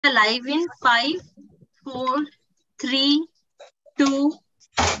Live in 5, 4, 3, 2,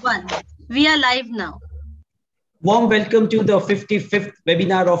 1. We are live now. Warm welcome to the 55th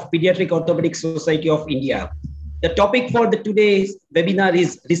webinar of Pediatric Orthopaedic Society of India. The topic for today's webinar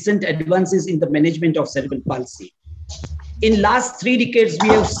is recent advances in the management of cerebral palsy. In last 3 decades, we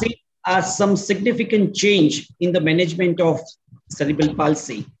have seen some significant change in the management of cerebral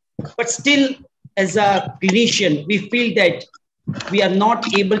palsy. But still, as a clinician, we feel that we are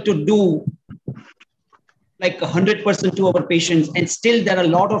not able to do like 100% to our patients, and still there are a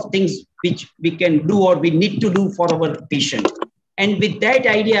lot of things which we can do or we need to do for our patient. And with that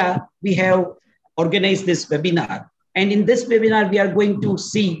idea, we have organized this webinar. And in this webinar, we are going to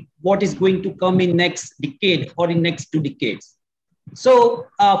see what is going to come in next decade or in next 2 decades. So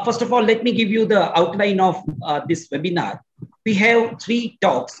first of all, let me give you the outline of this webinar. We have 3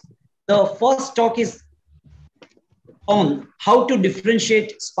 talks. The first talk is on how to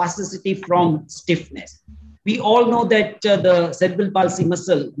differentiate spasticity from stiffness. We all know that the cerebral palsy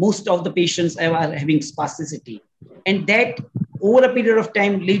muscle, most of the patients are having spasticity, and that over a period of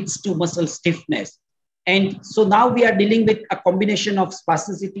time leads to muscle stiffness. And so now we are dealing with a combination of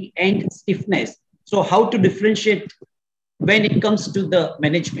spasticity and stiffness. So how to differentiate when it comes to the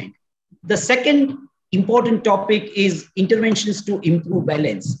management. The second important topic is interventions to improve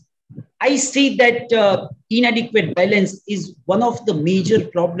balance. I see that inadequate balance is one of the major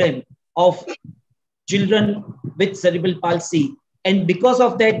problems of children with cerebral palsy. And because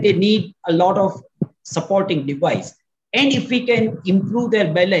of that, they need a lot of supporting device. And if we can improve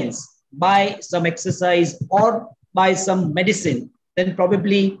their balance by some exercise or by some medicine, then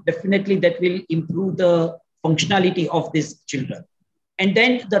probably, definitely that will improve the functionality of these children. And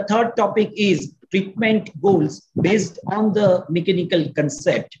then the third topic is treatment goals based on the mechanical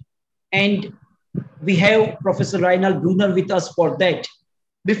concept. And we have Professor Reinald Brunner with us for that.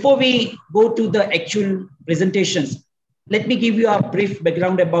 Before we go to the actual presentations, let me give you a brief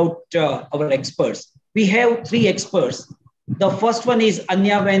background about our experts. We have 3 experts. The first one is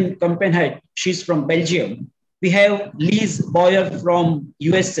Anja Van Campenhout. She's from Belgium. We have Liz Boyer from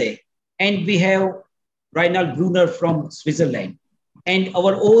USA. And we have Reinald Brunner from Switzerland. And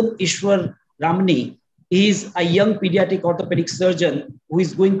our own Easwar Ramani is a young pediatric orthopedic surgeon who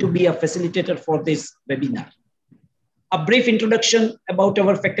is going to be a facilitator for this webinar. A brief introduction about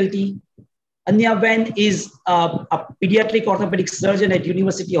our faculty. Anja Van is a pediatric orthopedic surgeon at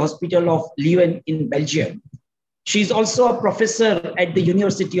University Hospital of Leuven in Belgium. She's also a professor at the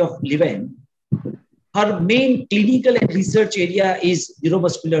University of Leuven. Her main clinical and research area is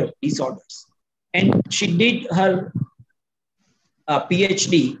neuromuscular disorders. And she did her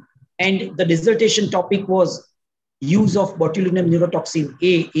PhD, and the dissertation topic was use of botulinum neurotoxin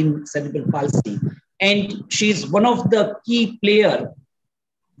A in cerebral palsy. And she's one of the key players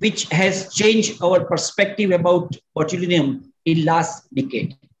which has changed our perspective about botulinum in last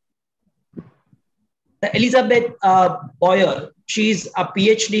decade. Elizabeth Boyer, she's a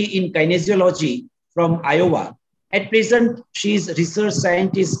PhD in kinesiology from Iowa. At present, she's research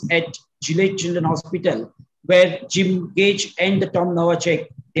scientist at Gillette Children's Hospital, where Jim Gage and Tom Novacek,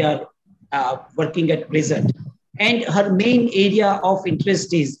 they are working at present. And her main area of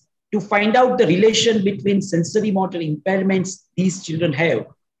interest is to find out the relation between sensory motor impairments these children have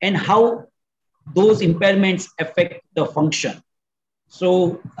and how those impairments affect the function.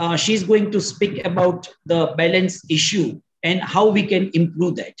 So she's going to speak about the balance issue and how we can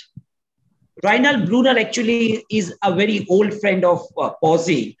improve that. Reinald Brunner actually is a very old friend of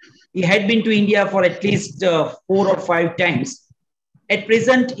POSI. He had been to India for at least 4 or 5 times. At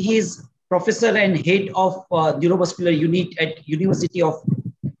present, he is professor and head of neuromuscular unit at University of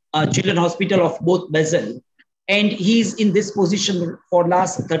Children's Hospital of both Basel. And he's in this position for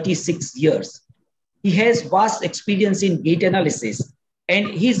last 36 years. He has vast experience in gait analysis. And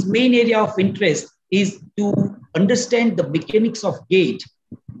his main area of interest is to understand the mechanics of gait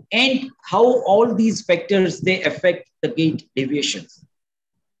and how all these factors, they affect the gait deviations.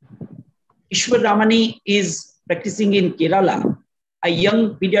 Easwar Ramani is practicing in Kerala, a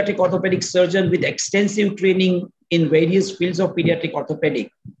young pediatric orthopedic surgeon with extensive training in various fields of pediatric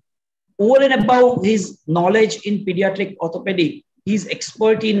orthopedic. Over and above his knowledge in pediatric orthopedic, he's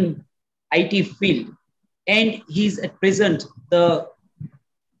expert in IT field, and he's at present the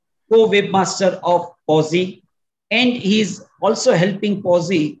co-webmaster of POSI, and he's also helping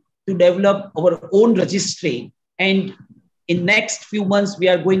POSI to develop our own registry. And in next few months, we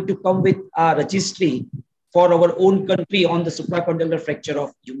are going to come with a registry for our own country on the supracondylar fracture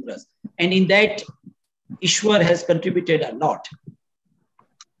of humerus. And in that, Easwar has contributed a lot.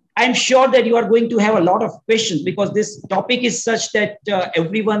 I'm sure that you are going to have a lot of questions because this topic is such that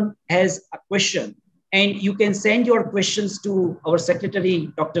everyone has a question. And you can send your questions to our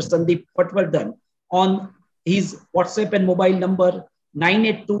secretary, Dr. Sandeep Patwardhan, on his WhatsApp and mobile number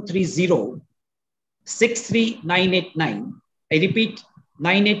 98230 63989. I repeat,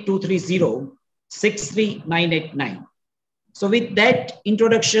 98230 63989. So with that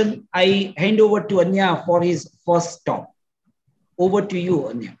introduction, I hand over to Anja for his first talk. Over to you,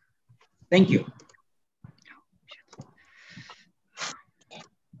 Anja. Thank you.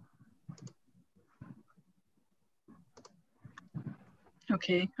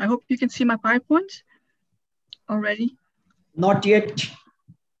 Okay, I hope you can see my PowerPoint already. Not yet.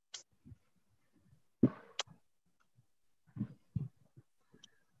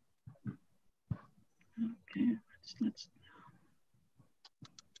 Okay, let's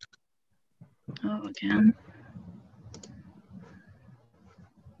oh, again.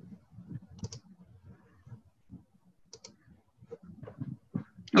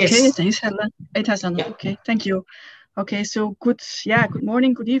 Yes. Okay, it has done. Yeah. Okay, thank you. Okay, so good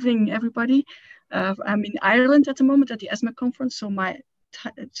morning, good evening, everybody. I'm in Ireland at the moment at the ESMA conference, so my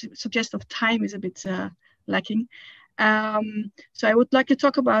suggested time is a bit lacking. So I would like to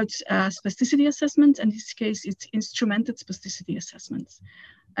talk about spasticity assessment. In this case, it's instrumented spasticity assessment.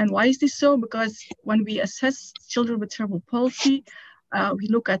 And why is this so? Because when we assess children with cerebral palsy, we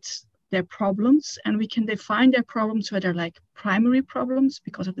look at their problems and we can define their problems, whether like primary problems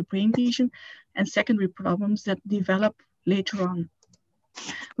because of the brain lesion and secondary problems that develop later on.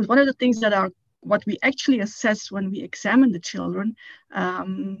 But one of the things that are what we actually assess when we examine the children,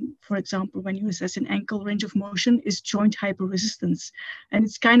 for example, when you assess an ankle range of motion, is joint hyperresistance. And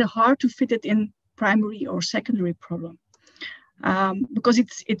it's kind of hard to fit it in primary or secondary problem because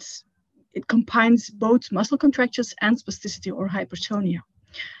it combines both muscle contractures and spasticity or hypertonia.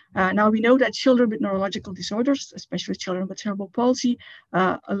 Now we know that children with neurological disorders, especially children with cerebral palsy,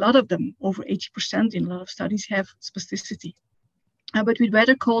 a lot of them, over 80% in a lot of studies, have spasticity. But we'd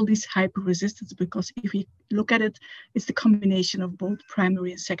better call this hyperresistance because if we look at it, it's the combination of both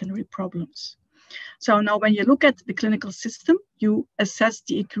primary and secondary problems. So now when you look at the clinical system, you assess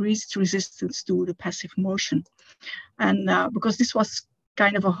the increased resistance to the passive motion. And because this was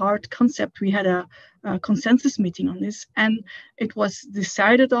kind of a hard concept, we had a consensus meeting on this, and it was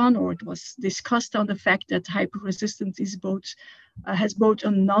decided on, or it was discussed on the fact that hyperresistance is has both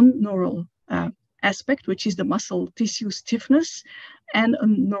a non-neural aspect, which is the muscle tissue stiffness, and a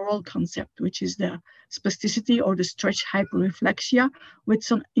neural concept, which is the spasticity or the stretch hyperreflexia with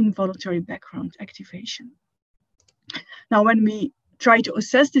some involuntary background activation. Now, when we try to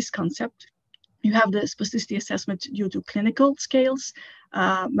assess this concept, you have the spasticity assessment due to clinical scales,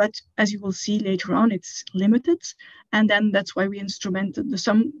 but as you will see later on, it's limited. And then that's why we instrumented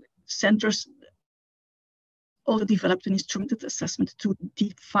some centers also developed an instrumented assessment to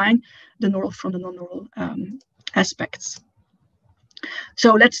define the neural from the non-neural aspects.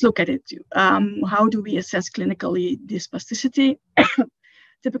 So let's look at it. How do we assess clinically this spasticity?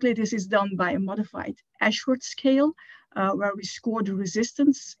 Typically, this is done by a modified Ashok scale, where we score the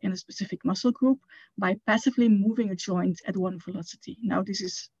resistance in a specific muscle group by passively moving a joint at one velocity. Now, this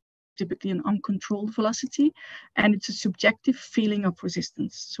is typically an uncontrolled velocity, and it's a subjective feeling of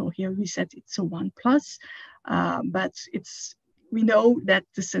resistance. So here we said it's a 1+, but we know that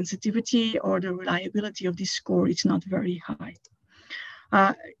the sensitivity or the reliability of this score is not very high.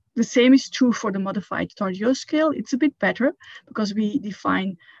 The same is true for the modified Tardieu scale. It's a bit better because we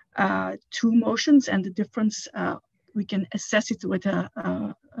define two motions, and the difference we can assess it with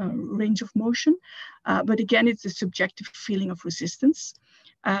a range of motion. But again, it's a subjective feeling of resistance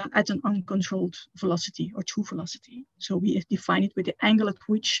at an uncontrolled velocity or true velocity. So we define it with the angle at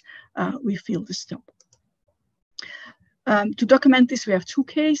which we feel the stop. To document this, we have two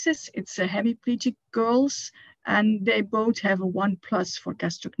cases. It's a hemiplegic girls, and they both have a 1+ for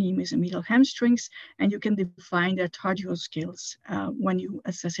gastrocnemius and medial hamstrings, and you can define their Tardieu scales when you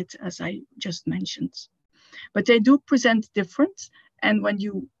assess it, as I just mentioned. But they do present different, and when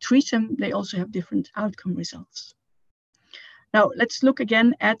you treat them, they also have different outcome results. Now, let's look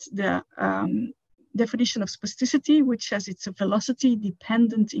again at the definition of spasticity, which says it's a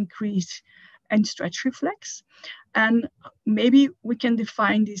velocity-dependent increase in stretch reflex. And maybe we can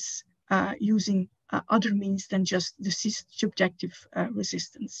define this using other means than just the subjective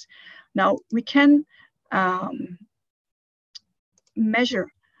resistance. Now, we can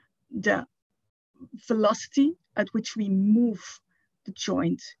measure the velocity at which we move the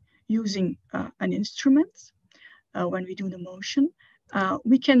joint using an instrument when we do the motion.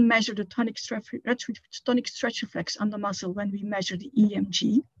 We can measure the tonic stretch reflex on the muscle when we measure the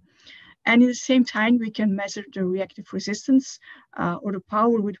EMG. And at the same time, we can measure the reactive resistance or the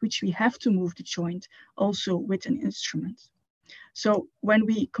power with which we have to move the joint also with an instrument. So when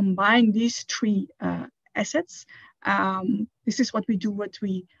we combine these three assets, this is what we do, what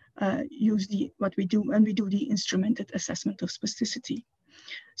we do when we do the instrumented assessment of spasticity.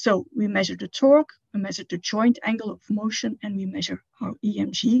 So we measure the torque, we measure the joint angle of motion, and we measure our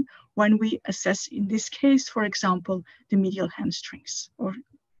EMG when we assess, in this case, for example, the medial hamstrings, or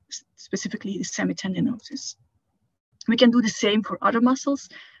specifically the semitendinosus. We can do the same for other muscles,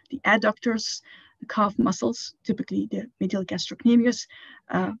 the adductors, the calf muscles, typically the medial gastrocnemius,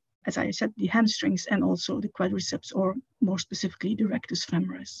 as I said, the hamstrings, and also the quadriceps, or more specifically, the rectus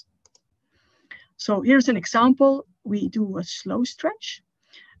femoris. So here's an example. We do a slow stretch,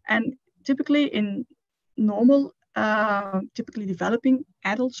 and typically in normal, typically developing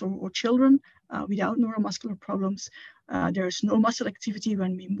adults or children without neuromuscular problems, there's no muscle activity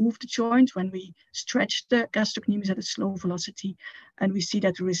when we move the joint, when we stretch the gastrocnemius at a slow velocity, and we see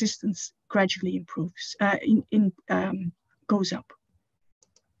that the resistance gradually improves, goes up.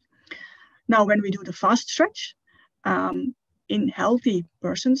 Now, when we do the fast stretch, in healthy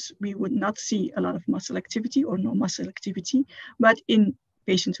persons, we would not see a lot of muscle activity or no muscle activity, but in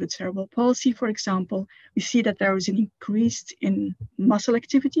patients with cerebral palsy, for example, we see that there is an increase in muscle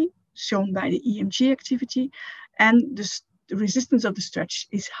activity shown by the EMG activity, and the resistance of the stretch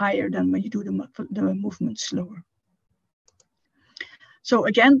is higher than when you do the movement slower. So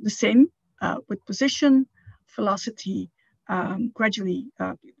again, the same with position, velocity, gradually,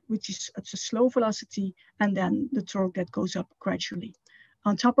 which is at a slow velocity, and then the torque that goes up gradually.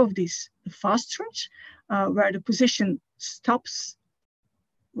 On top of this, the fast stretch, where the position stops,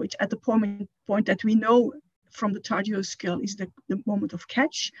 which at the point that we know from the Tardio scale is the moment of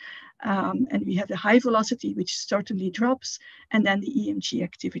catch, and we have the high velocity, which certainly drops, and then the EMG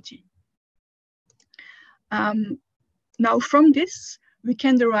activity. Now from this, we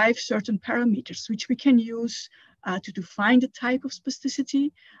can derive certain parameters, which we can use to define the type of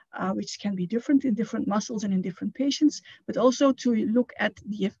spasticity, which can be different in different muscles and in different patients, but also to look at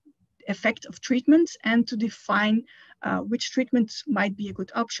the effect of treatments and to define which treatments might be a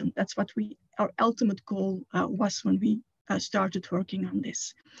good option. That's what our ultimate goal was when we started working on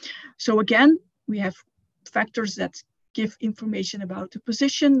this. So again, we have factors that give information about the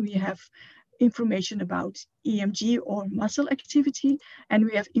position. We have information about EMG or muscle activity, and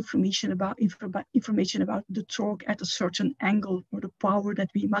we have information about the torque at a certain angle or the power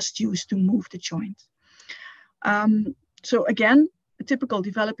that we must use to move the joint. So again, a typical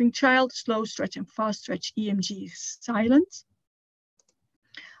developing child, slow stretch and fast stretch, EMG is silent.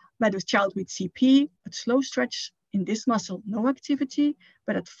 But a child with CP, at slow stretch in this muscle, no activity,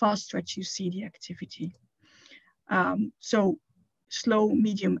 but at fast stretch, you see the activity. So slow,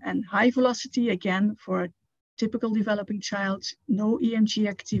 medium, and high velocity, again, for a typical developing child, no EMG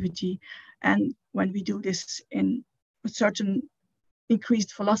activity. And when we do this in certain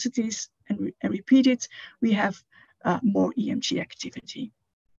increased velocities and repeat it, we have more EMG activity.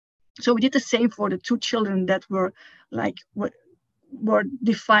 So we did the same for the two children that were were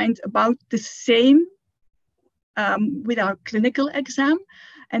defined about the same with our clinical exam.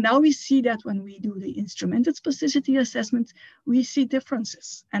 And now we see that when we do the instrumented spasticity assessment, we see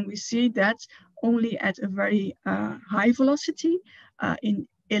differences. And we see that only at a very high velocity in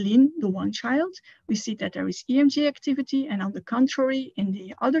Eileen, the one child, we see that there is EMG activity. And on the contrary, in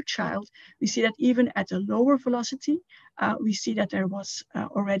the other child, we see that even at a lower velocity, we see that there was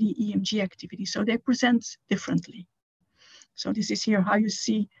already EMG activity. So they present differently. So this is here how you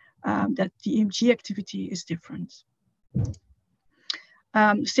see that the EMG activity is different.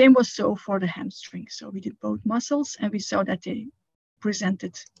 Same was so for the hamstring. So we did both muscles and we saw that they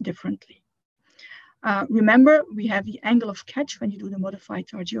presented differently. Remember, we have the angle of catch when you do the modified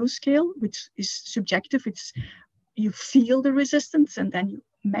Tardio scale, which is subjective. You feel the resistance and then you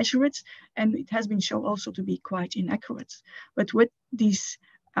measure it. And it has been shown also to be quite inaccurate. But with these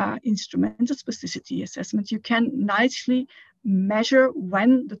instrumental spasticity assessment, you can nicely measure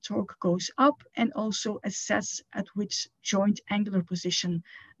when the torque goes up and also assess at which joint angular position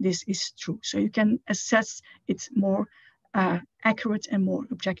this is true. So you can assess it more accurate and more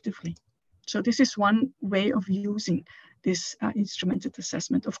objectively. So this is one way of using this instrumented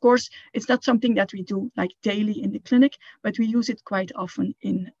assessment. Of course, it's not something that we do like daily in the clinic, but we use it quite often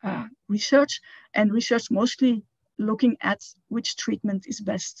in research, and research mostly looking at which treatment is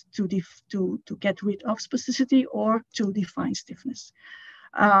best to get rid of spasticity or to define stiffness.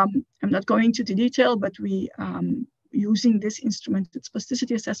 I'm not going into the detail, but we using this instrumented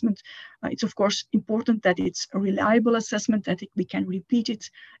spasticity assessment, it's of course important that it's a reliable assessment, that we can repeat it,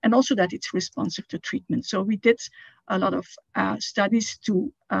 and also that it's responsive to treatment. So we did a lot of studies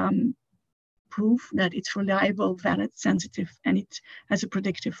to prove that it's reliable, valid, sensitive, and it has a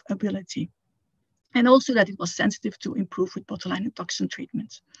predictive ability. And also that it was sensitive to improve with botulinum toxin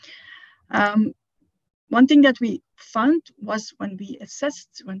treatment. One thing that we found was when we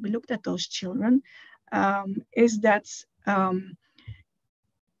looked at those children, is that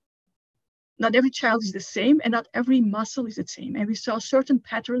not every child is the same and not every muscle is the same. And we saw certain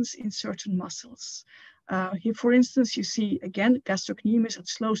patterns in certain muscles. Here, for instance, you see again, gastrocnemius at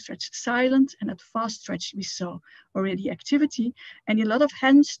slow stretch silent, and at fast stretch we saw already activity. And in a lot of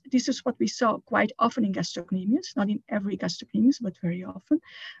hands, this is what we saw quite often in gastrocnemius, not in every gastrocnemius, but very often.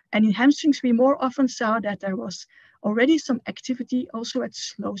 And in hamstrings, we more often saw that there was already some activity also at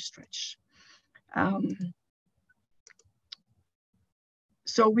slow stretch.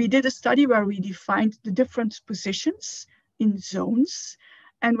 So we did a study where we defined the different positions in zones.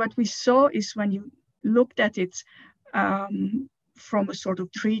 And what we saw is when you looked at it from a sort of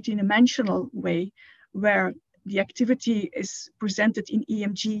three-dimensional way, where the activity is presented in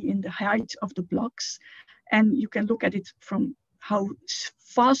EMG in the height of the blocks, and you can look at it from how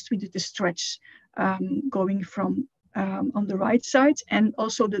fast we did the stretch going from on the right side, and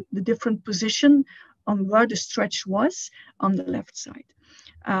also the different position on where the stretch was on the left side.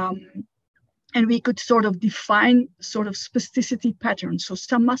 And we could sort of define sort of spasticity patterns. So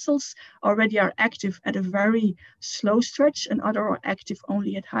some muscles already are active at a very slow stretch, and other are active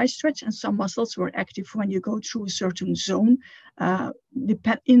only at high stretch. And some muscles were active when you go through a certain zone,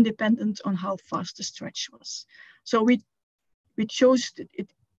 independent on how fast the stretch was. So we chose it.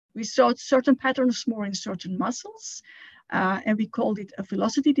 We saw certain patterns more in certain muscles, and we called it a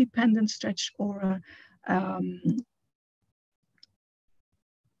velocity-dependent stretch or a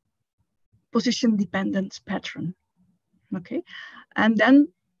position-dependent pattern, okay? And then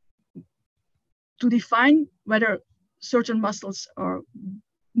to define whether certain muscles are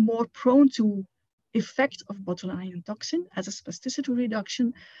more prone to effect of botulinum toxin as a spasticity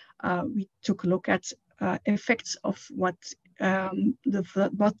reduction, we took a look at effects of what the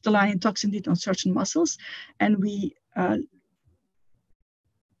botulinum toxin did on certain muscles, and we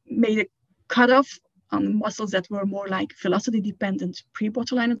made a cutoff on muscles that were more like velocity-dependent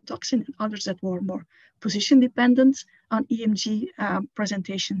pre-botulinum toxin, and others that were more position-dependent on EMG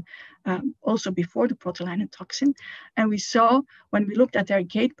presentation, also before the botulinum toxin. And we saw, when we looked at their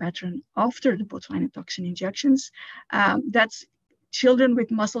gait pattern after the botulinum toxin injections, that children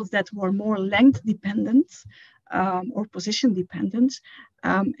with muscles that were more length-dependent or position-dependent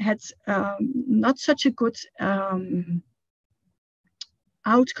had not such a good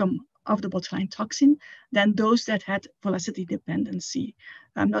outcome of the botulinum toxin than those that had velocity dependency.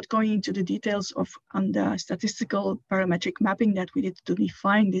 I'm not going into the details on the statistical parametric mapping that we did to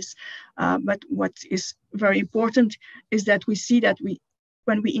define this, but what is very important is that we see that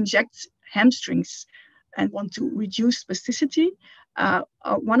when we inject hamstrings and want to reduce spasticity,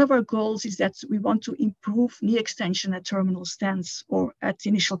 one of our goals is that we want to improve knee extension at terminal stance or at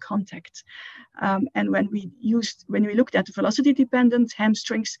initial contact. And when we looked at velocity-dependent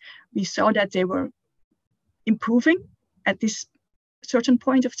hamstrings, we saw that they were improving at this certain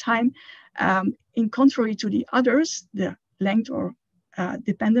point of time, in contrary to the others, the length or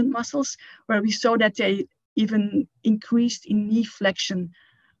dependent muscles, where we saw that they even increased in knee flexion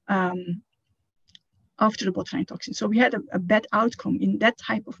after the botulinum toxin. So we had a bad outcome in that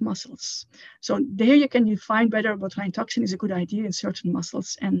type of muscles. So there you can define whether botulinum toxin is a good idea in certain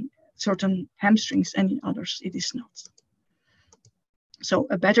muscles and certain hamstrings, and in others it is not. So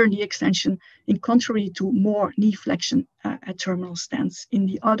a better knee extension in contrary to more knee flexion at terminal stance in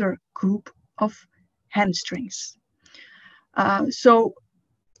the other group of hamstrings. So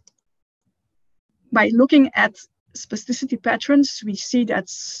by looking at spasticity patterns, we see that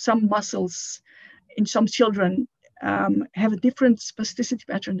some muscles in some children have a different spasticity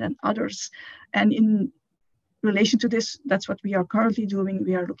pattern than others. And in relation to this, that's what we are currently doing.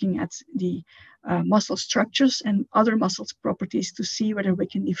 We are looking at the muscle structures and other muscles properties to see whether we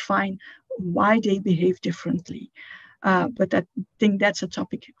can define why they behave differently. But I think that's a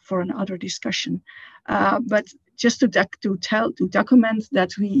topic for another discussion. But just to document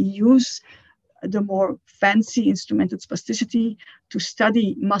that we use the more fancy instrumented spasticity to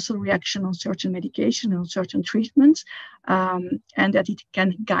study muscle reaction on certain medication, on certain treatments, and that it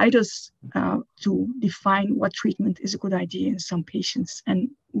can guide us to define what treatment is a good idea in some patients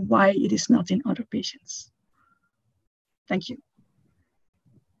and why it is not in other patients. Thank you.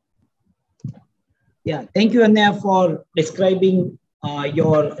 Yeah, thank you, Anja, for describing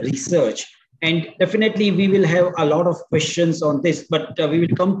your research. And definitely we will have a lot of questions on this, but we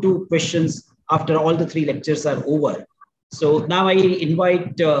will come to questions after all the 3 lectures are over. So now I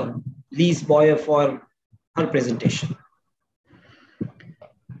invite Lise Boyer for her presentation.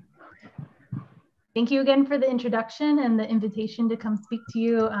 Thank you again for the introduction and the invitation to come speak to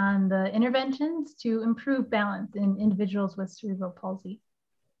you on the interventions to improve balance in individuals with cerebral palsy.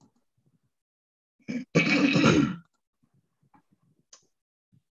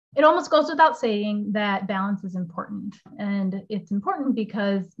 It almost goes without saying that balance is important. And it's important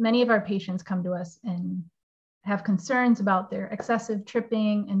because many of our patients come to us and have concerns about their excessive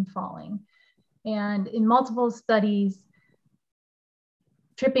tripping and falling. And in multiple studies,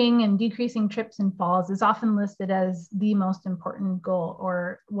 tripping and decreasing trips and falls is often listed as the most important goal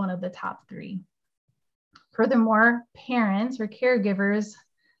or one of the top 3. Furthermore, parents or caregivers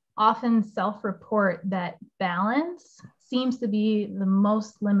often self-report that balance seems to be the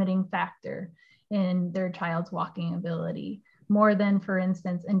most limiting factor in their child's walking ability, more than, for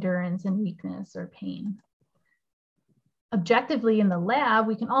instance, endurance and weakness or pain. Objectively in the lab,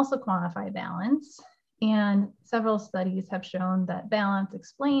 we can also quantify balance, and several studies have shown that balance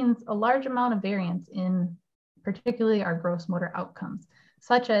explains a large amount of variance in particularly our gross motor outcomes,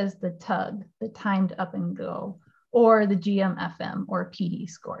 such as the tug, the timed up and go, or the GMFM or PD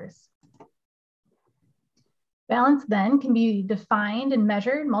scores. Balance then can be defined and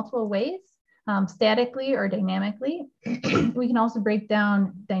measured multiple ways, statically or dynamically. We can also break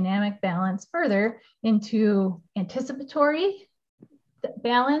down dynamic balance further into anticipatory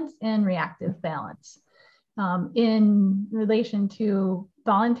balance and reactive balance in relation to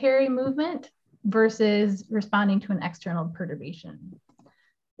voluntary movement versus responding to an external perturbation.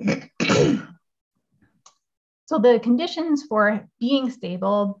 So the conditions for being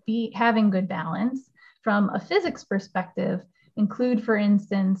stable, having good balance from a physics perspective include, for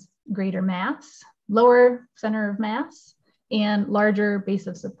instance, greater mass, lower center of mass, and larger base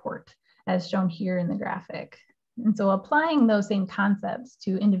of support, as shown here in the graphic. And so applying those same concepts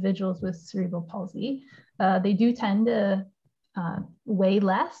to individuals with cerebral palsy, they do tend to weigh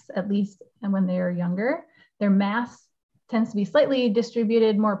less, at least when they are younger. Their mass tends to be slightly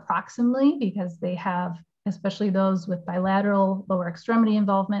distributed more proximally because they have, especially those with bilateral lower extremity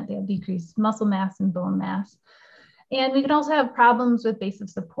involvement, they have decreased muscle mass and bone mass. And we can also have problems with base of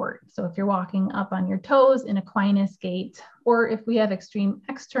support. So if you're walking up on your toes in equinus gait, or if we have extreme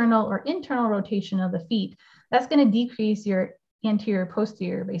external or internal rotation of the feet, that's going to decrease your anterior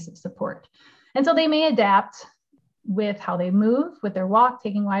posterior base of support. And so they may adapt with how they move, with their walk,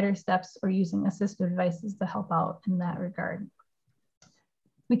 taking wider steps, or using assistive devices to help out in that regard.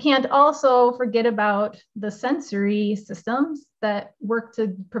 We can't also forget about the sensory systems that work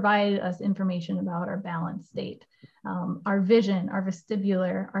to provide us information about our balance state. Our vision, our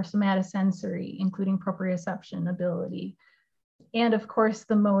vestibular, our somatosensory, including proprioception ability, and of course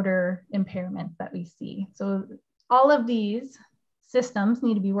the motor impairment that we see. So all of these systems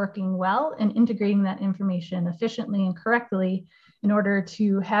need to be working well and integrating that information efficiently and correctly in order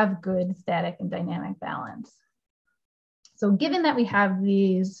to have good static and dynamic balance. So given that we have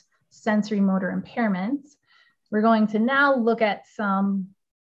these sensory motor impairments, we're going to now look at some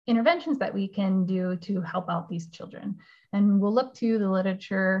interventions that we can do to help out these children. And we'll look to the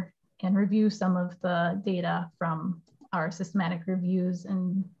literature and review some of the data from our systematic reviews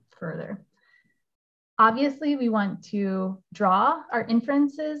and further. Obviously, we want to draw our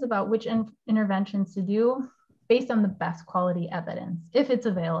inferences about which interventions to do based on the best quality evidence, if it's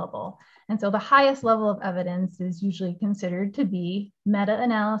available. And so the highest level of evidence is usually considered to be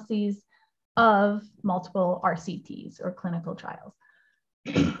meta-analyses of multiple RCTs or clinical trials.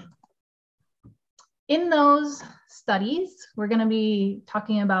 In those studies, we're going to be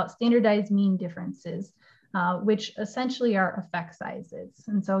talking about standardized mean differences, which essentially are effect sizes.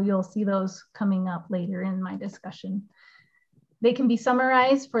 And so you'll see those coming up later in my discussion. They can be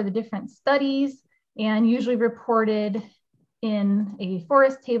summarized for the different studies and usually reported in a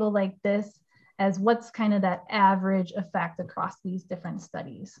forest table like this as what's kind of that average effect across these different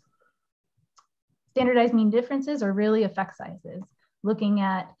studies. Standardized mean differences are really effect sizes, looking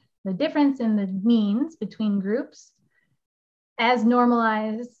at the difference in the means between groups as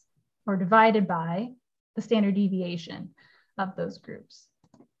normalized or divided by the standard deviation of those groups.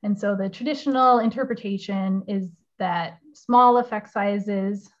 And so the traditional interpretation is that small effect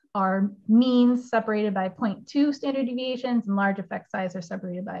sizes are means separated by 0.2 standard deviations, and large effect size are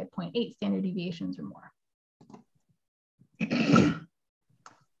separated by 0.8 standard deviations or more.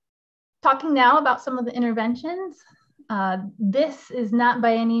 Talking now about some of the interventions. This is not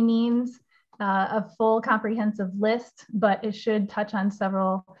by any means a full comprehensive list, but it should touch on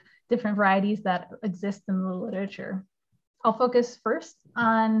several different varieties that exist in the literature. I'll focus first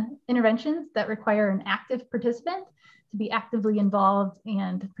on interventions that require an active participant to be actively involved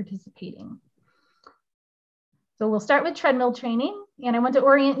and participating. So we'll start with treadmill training, and I want to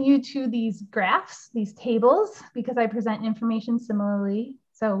orient you to these graphs, these tables, because I present information similarly.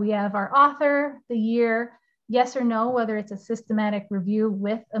 So we have our author, the year, yes or no, whether it's a systematic review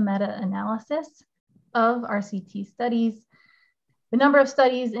with a meta-analysis of RCT studies, the number of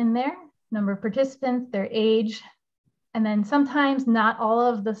studies in there, number of participants, their age, and then sometimes not all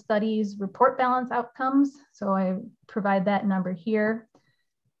of the studies report balance outcomes. So I provide that number here.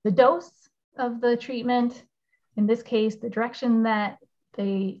 The dose of the treatment, in this case, the direction that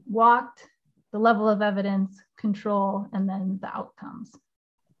they walked, the level of evidence, control, and then the outcomes.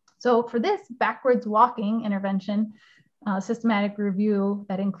 So for this backwards walking intervention, systematic review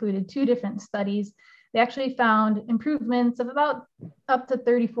that included 2 different studies, they actually found improvements of about up to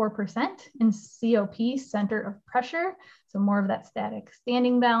 34% in COP, center of pressure, so more of that static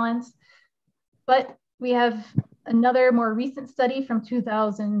standing balance. But we have another more recent study from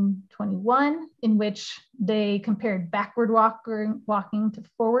 2021 in which they compared backward walking to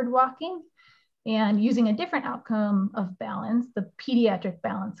forward walking, and using a different outcome of balance, the Paediatric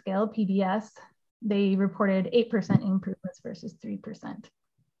Balance Scale, PBS, they reported 8% improvements versus 3%.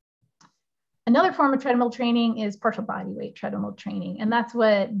 Another form of treadmill training is partial body weight treadmill training. And that's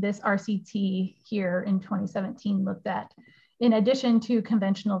what this RCT here in 2017 looked at, in addition to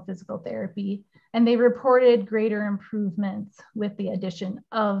conventional physical therapy. And they reported greater improvements with the addition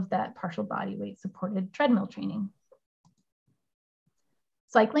of that partial body weight supported treadmill training.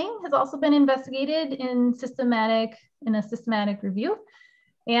 Cycling has also been investigated in a systematic review.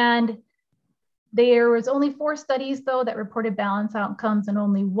 And there was only 4 studies, though, that reported balance outcomes and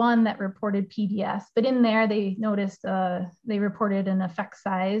only 1 that reported PDS. But in there, they noticed they reported an effect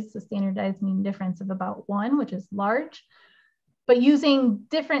size, a standardized mean difference of about 1, which is large. But using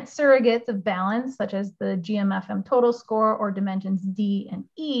different surrogates of balance, such as the GMFM total score or dimensions D and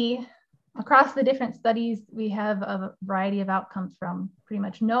E, across the different studies, we have a variety of outcomes from pretty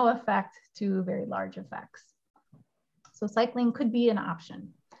much no effect to very large effects. So cycling could be an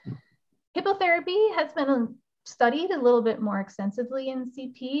option. Hippotherapy has been studied a little bit more extensively in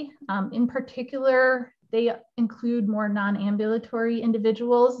CP. In particular, they include more non-ambulatory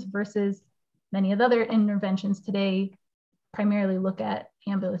individuals versus many of the other interventions today primarily look at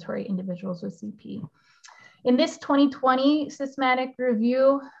ambulatory individuals with CP. In this 2020 systematic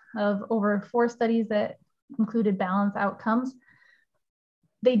review of over 4 studies that included balance outcomes,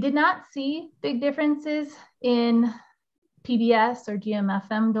 they did not see big differences in PBS or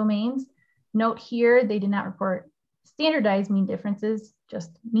GMFM domains. Note here, they did not report standardized mean differences,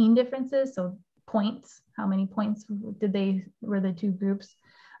 just mean differences. So points, how many points were the 2 groups?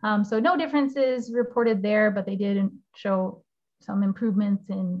 So no differences reported there, but they did show some improvements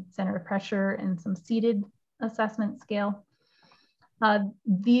in center of pressure and some seated assessment scale.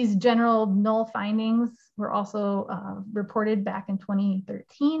 These general null findings were also reported back in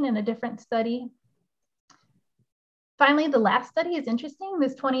 2013 in a different study. Finally, the last study is interesting.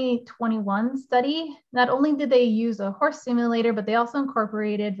 This 2021 study, not only did they use a horse simulator, but they also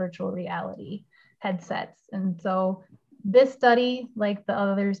incorporated virtual reality headsets. And so this study, like the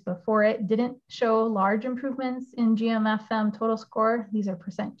others before it, didn't show large improvements in GMFM total score. These are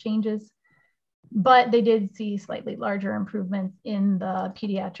percent changes, but they did see slightly larger improvements in the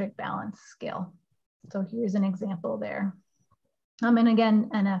pediatric balance scale. So here's an example there. And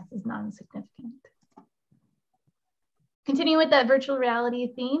again, NS is non-significant. Continuing with that virtual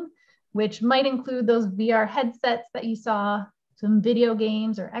reality theme, which might include those VR headsets that you saw, some video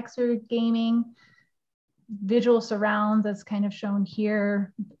games or exercise gaming, visual surrounds as kind of shown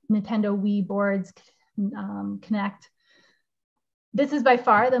here, Nintendo Wii boards, Kinect. This is by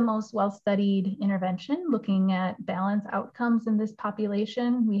far the most well-studied intervention looking at balance outcomes in this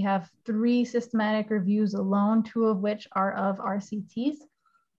population. We have 3 systematic reviews alone, 2 of which are of RCTs.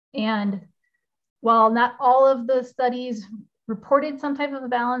 And while not all of the studies reported some type of a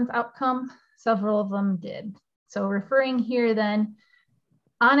balance outcome, several of them did. So referring here then,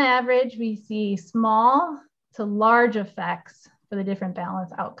 on average, we see small to large effects for the different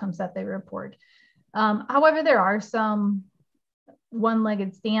balance outcomes that they report. However, there are some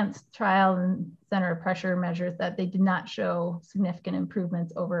one-legged stance trial and center of pressure measures that they did not show significant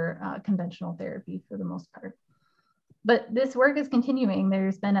improvements over conventional therapy for the most part. But this work is continuing.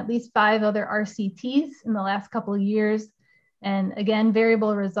 There's been at least 5 other RCTs in the last couple of years. And again,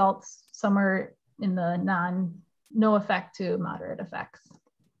 variable results, some are in the no effect to moderate effects.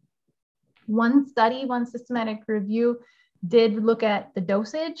 One study, one systematic review did look at the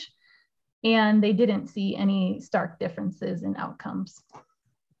dosage, and they didn't see any stark differences in outcomes.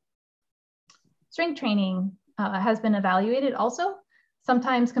 Strength training has been evaluated also,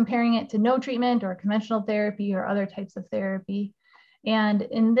 sometimes comparing it to no treatment or conventional therapy or other types of therapy. And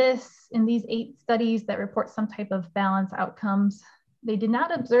in these 8 studies that report some type of balance outcomes, they did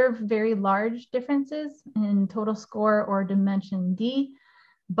not observe very large differences in total score or dimension D,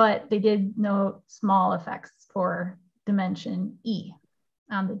 but they did note small effects for dimension E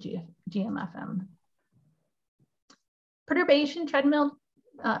on the GMFM. Perturbation treadmill,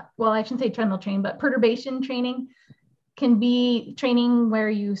 well, I shouldn't say treadmill training, but perturbation training can be training where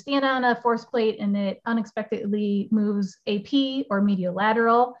you stand on a force plate and it unexpectedly moves AP or medial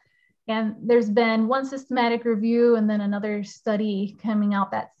lateral. And there's been one systematic review and then another study coming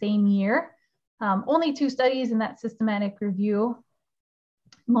out that same year. Only 2 studies in that systematic review,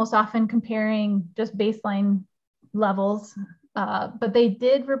 most often comparing just baseline levels, but they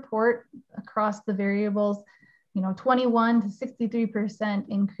did report across the variables, 21 to 63%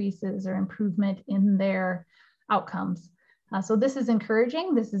 increases or improvement in their outcomes. So this is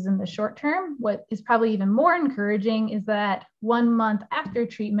encouraging. This is in the short term. What is probably even more encouraging is that 1 month after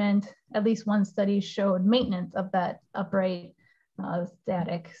treatment, at least one study showed maintenance of that upright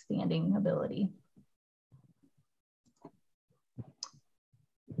static standing ability.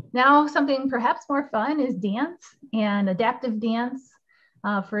 Now, something perhaps more fun is dance, and adaptive dance,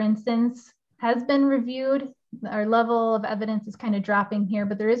 for instance, has been reviewed. Our level of evidence is kind of dropping here,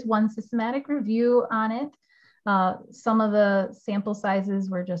 but there is one systematic review on it. Some of the sample sizes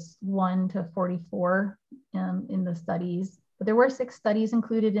were just 1 to 44 in the studies, but there were 6 studies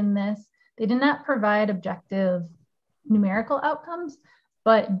included in this. They did not provide objective numerical outcomes,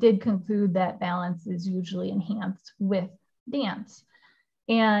 but did conclude that balance is usually enhanced with dance.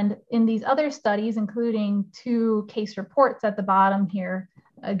 And in these other studies, including 2 case reports at the bottom here,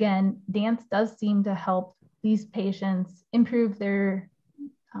 again, dance does seem to help these patients improve their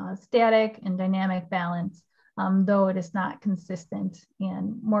static and dynamic balance, though it is not consistent,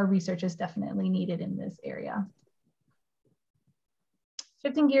 and more research is definitely needed in this area.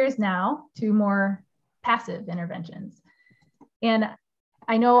 Shifting gears now to more passive interventions. And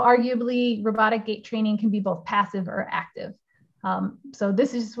I know arguably robotic gait training can be both passive or active. So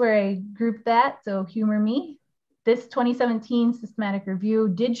this is where I grouped that, so humor me. This 2017 systematic review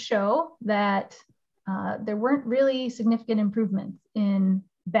did show that there weren't really significant improvements in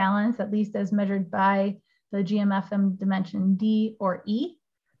balance, at least as measured by the GMFM dimension D or E.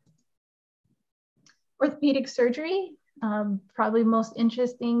 Orthopedic surgery, probably most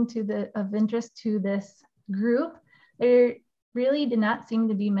interesting of interest to this group. There really did not seem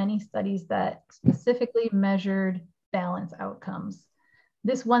to be many studies that specifically measured balance outcomes.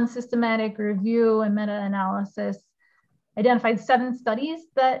 This one systematic review and meta-analysis identified 7 studies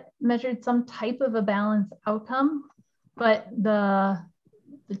that measured some type of a balance outcome, but the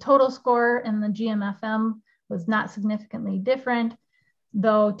total score and the GMFM was not significantly different,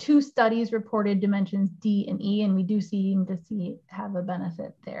 though 2 studies reported dimensions D and E, and we do seem to have a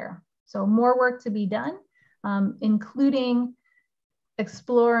benefit there. So more work to be done, including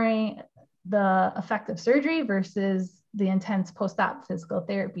exploring the effect of surgery versus the intense post-op physical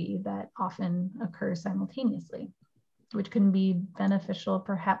therapy that often occurs simultaneously, which can be beneficial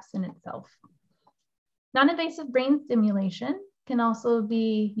perhaps in itself. Non-invasive brain stimulation can also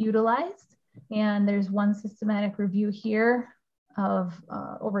be utilized, and there's one systematic review here of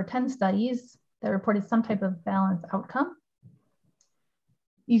over 10 studies that reported some type of balance outcome.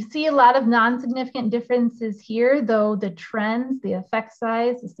 You see a lot of non-significant differences here, though the trends, the effect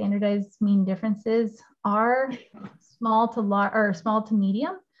size, the standardized mean differences are small to large or small to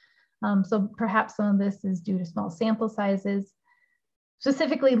medium. So perhaps some of this is due to small sample sizes.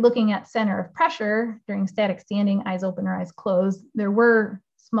 Specifically looking at center of pressure during static standing, eyes open or eyes closed, there were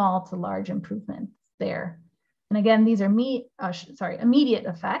small to large improvements there. And again, these are immediate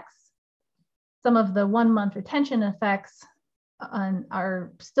effects. Some of the 1 month retention effects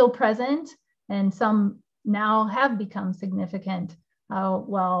are still present, and some now have become significant,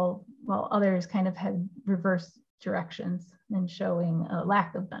 while others kind of had reverse directions and showing a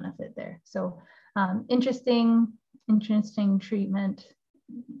lack of benefit there. So interesting treatment,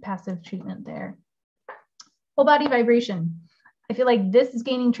 passive treatment there. Whole body vibration. I feel like this is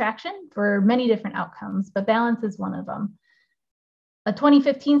gaining traction for many different outcomes, but balance is one of them. A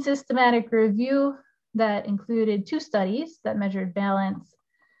 2015 systematic review that included 2 studies that measured balance.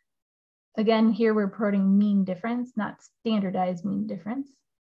 Again, here we're reporting mean difference, not standardized mean difference,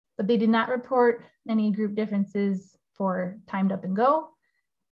 but they did not report any group differences for timed up and go.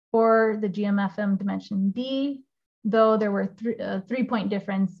 for the GMFM dimension D, though there were 3-point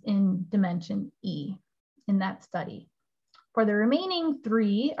difference in dimension E in that study. For the remaining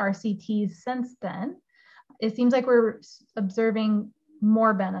 3 RCTs since then, it seems like we're observing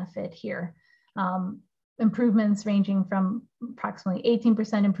more benefit here. Improvements ranging from approximately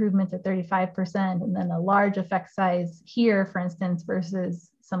 18% improvement to 35%, and then a large effect size here, for instance, versus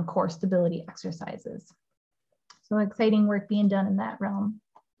some core stability exercises. So exciting work being done in that realm.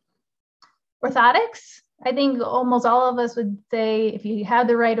 Orthotics, I think almost all of us would say if you have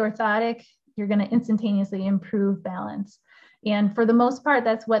the right orthotic, you're going to instantaneously improve balance. And for the most part,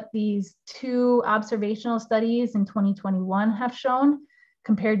 that's what these 2 observational studies in 2021 have shown.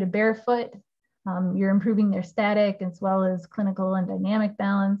 Compared to barefoot, you're improving their static as well as clinical and dynamic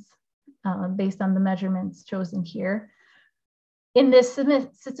balance based on the measurements chosen here. In this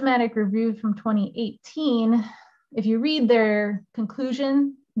systematic review from 2018, if you read their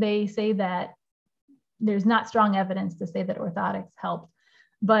conclusion, they say that there's not strong evidence to say that orthotics helped.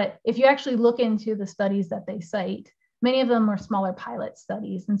 But if you actually look into the studies that they cite, many of them were smaller pilot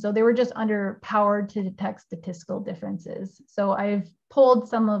studies. And so they were just underpowered to detect statistical differences. So I've pulled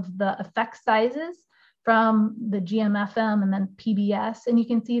some of the effect sizes from the GMFM and then PBS, and you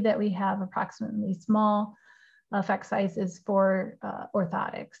can see that we have approximately small effect sizes for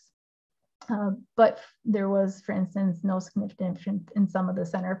orthotics. But there was, for instance, no significant difference in some of the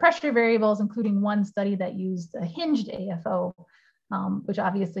center of pressure variables, including one study that used a hinged AFO, which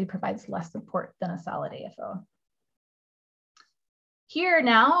obviously provides less support than a solid AFO. Here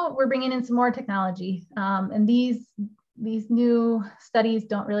now, we're bringing in some more technology, and these new studies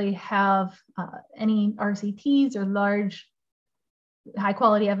don't really have any RCTs or large high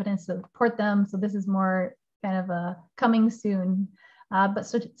quality evidence to support them. So this is more kind of a coming soon. But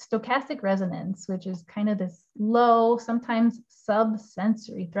stochastic resonance, which is kind of this low, sometimes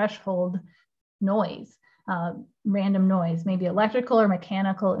sub-sensory threshold noise, random noise, maybe electrical or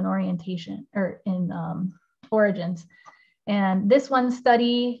mechanical in orientation or in origins. And this one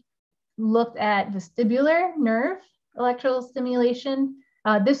study looked at vestibular nerve electrical stimulation.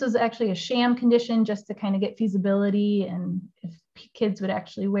 This was actually a sham condition just to kind of get feasibility and if kids would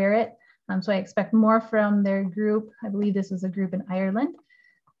actually wear it. So I expect more from their group. I believe this was a group in Ireland.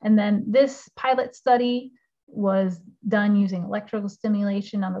 And then this pilot study was done using electrical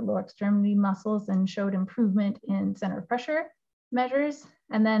stimulation on the lower extremity muscles and showed improvement in center of pressure measures.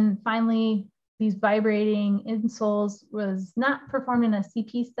 And then finally, these vibrating insoles was not performed in a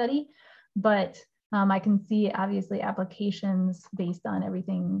CP study, but I can see obviously applications based on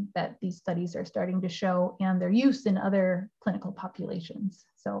everything that these studies are starting to show and their use in other clinical populations.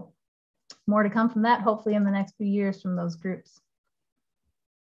 So more to come from that, hopefully in the next few years from those groups.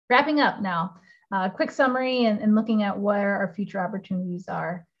 Wrapping up now, quick summary and looking at where our future opportunities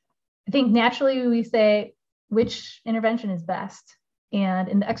are. I think naturally we say which intervention is best. And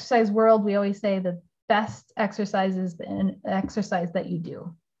in the exercise world, we always say the best exercise is the exercise that you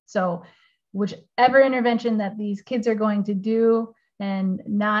do. So whichever intervention that these kids are going to do and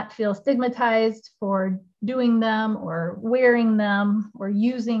not feel stigmatized for doing them or wearing them or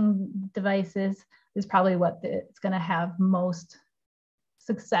using devices is probably what it's going to have most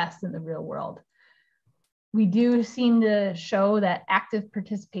success in the real world. We do seem to show that active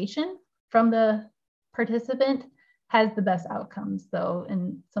participation from the participant has the best outcomes, though,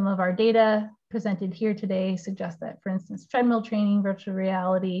 and some of our data presented here today suggest that, for instance, treadmill training, virtual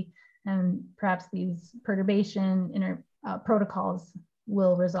reality, and perhaps these perturbation protocols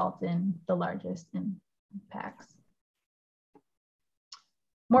will result in the largest impacts.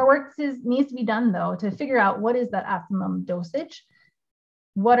 More work needs to be done, though, to figure out what is that optimum dosage.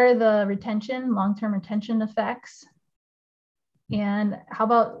 What are the retention, long-term retention effects? And how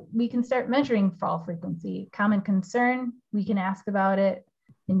about we can start measuring fall frequency? Common concern, we can ask about it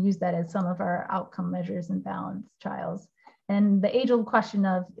and use that as some of our outcome measures in balance trials. And the age-old question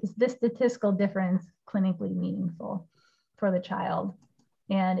of, is this statistical difference clinically meaningful for the child?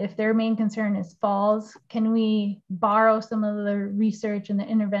 And if their main concern is falls, can we borrow some of the research and the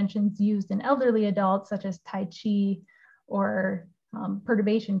interventions used in elderly adults, such as Tai Chi or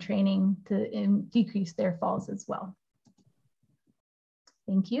perturbation training to decrease their falls as well?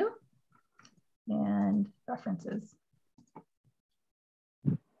 Thank you. And references.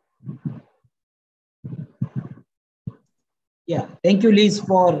 Yeah, thank you, Liz,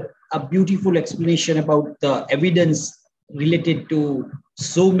 for a beautiful explanation about the evidence related to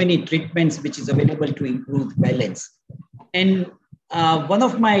so many treatments which is available to improve balance. And one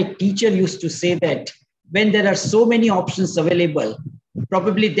of my teachers used to say that when there are so many options available,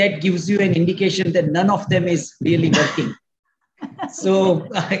 probably that gives you an indication that none of them is really working. So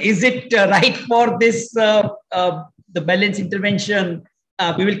is it right for this, the balance intervention?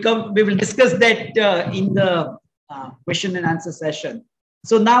 We will discuss that in the question and answer session.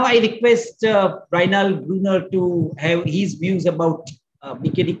 So now I request Reinald Brunner to have his views about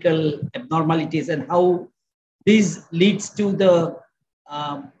mechanical abnormalities and how this leads to the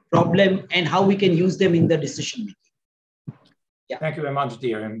problem and how we can use them in the decision making. Yeah. Thank you very much,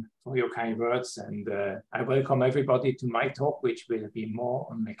 dear, for your kind words. And I welcome everybody to my talk, which will be more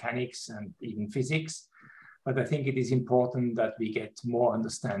on mechanics and even physics. But I think it is important that we get more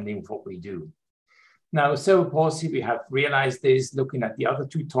understanding of what we do. Now, cerebral palsy, we have realized this, looking at the other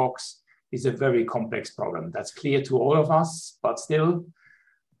two talks, is a very complex problem. That's clear to all of us, but still,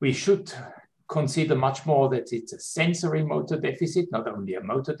 we should consider much more that it's a sensory motor deficit, not only a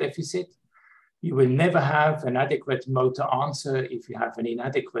motor deficit. You will never have an adequate motor answer if you have an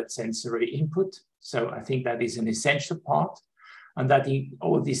inadequate sensory input. So I think that is an essential part. And that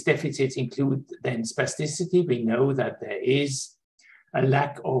all these deficits include then spasticity. We know that there is a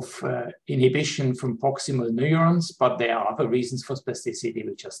lack of inhibition from proximal neurons, but there are other reasons for spasticity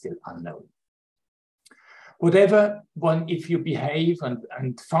which are still unknown. Whatever one, if you behave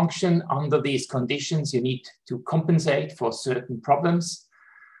and function under these conditions, you need to compensate for certain problems.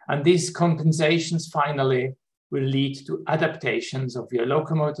 And these compensations finally will lead to adaptations of your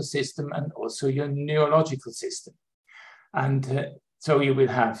locomotor system and also your neurological system. And so you will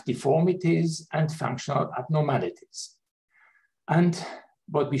have deformities and functional abnormalities. And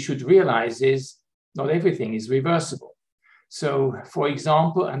what we should realize is not everything is reversible. So for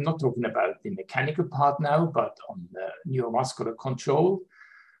example, I'm not talking about the mechanical part now, but on the neuromuscular control,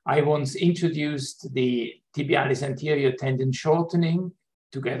 I once introduced the tibialis anterior tendon shortening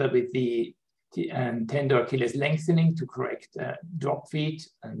together with the tender Achilles lengthening to correct drop feet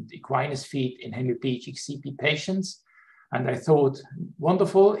and equinus feet in hemiplegic CP patients. And I thought,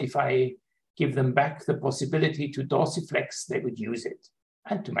 wonderful, if I give them back the possibility to dorsiflex, they would use it.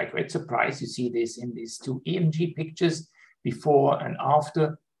 And to my great surprise, you see this in these two EMG pictures, before and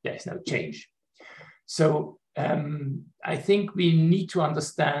after, there's no change. So I think we need to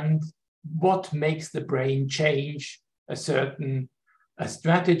understand what makes the brain change a certain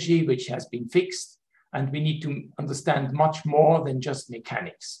strategy which has been fixed, and we need to understand much more than just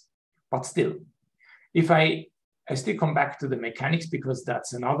mechanics. But still, if I still come back to the mechanics because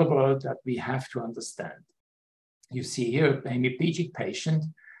that's another word that we have to understand. You see here a hemiplegic patient,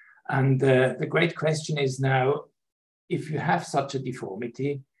 and the great question is now, if you have such a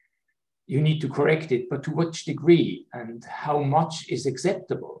deformity, you need to correct it, but to which degree and how much is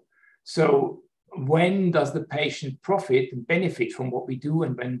acceptable? So when does the patient profit and benefit from what we do,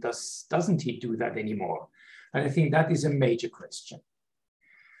 and when doesn't he do that anymore? And I think that is a major question.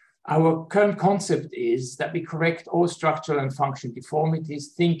 Our current concept is that we correct all structural and functional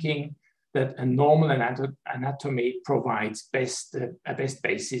deformities, thinking that a normal anatomy provides a best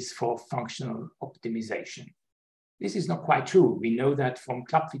basis for functional optimization. This is not quite true. We know that from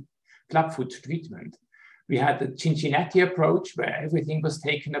clubfoot treatment. We had the Cincinnati approach where everything was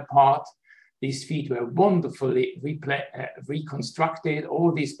taken apart. These feet were wonderfully reconstructed.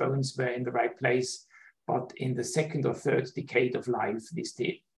 All these bones were in the right place. But in the second or third decade of life,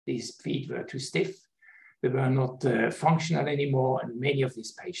 these feet were too stiff. They were not functional anymore, and many of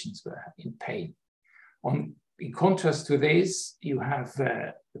these patients were in pain. In contrast to this, you have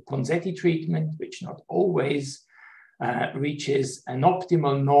the Ponseti treatment, which not always reaches an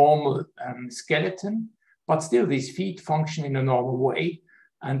optimal normal skeleton, but still these feet function in a normal way,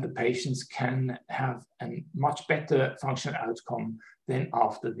 and the patients can have a much better functional outcome than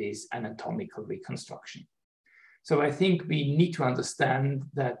after this anatomical reconstruction. So I think we need to understand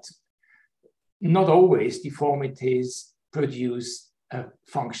that not always deformities produce a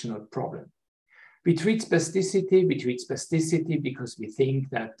functional problem. We treat spasticity because we think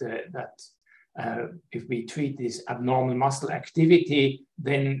that, if we treat this abnormal muscle activity,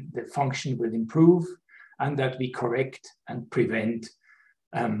 then the function will improve, and that we correct and prevent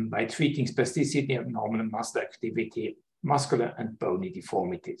by treating spasticity, abnormal muscle activity, muscular and bony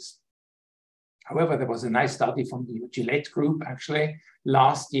deformities. However, there was a nice study from the Gillette group actually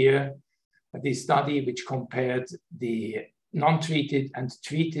last year, this study which compared the non-treated and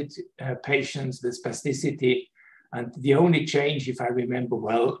treated patients with spasticity. And the only change, if I remember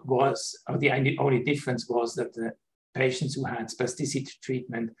well, the only difference was that the patients who had spasticity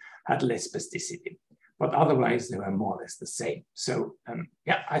treatment had less spasticity. But otherwise, they were more or less the same. So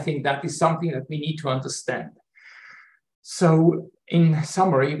yeah, I think that is something that we need to understand. So in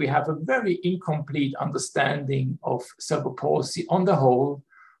summary, we have a very incomplete understanding of cerebral palsy on the whole,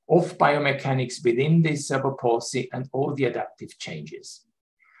 of biomechanics within this cerebral palsy and all the adaptive changes.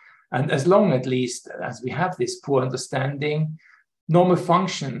 And as long, at least, as we have this poor understanding, normal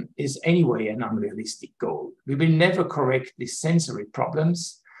function is anyway an unrealistic goal. We will never correct these sensory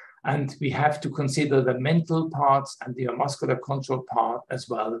problems, and we have to consider the mental parts and the muscular control part as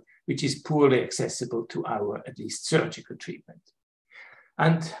well, which is poorly accessible to our, at least, surgical treatment.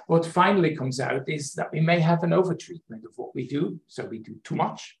 And what finally comes out is that we may have an overtreatment of what we do, so we do too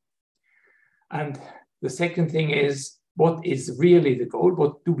much. And the second thing is, what is really the goal?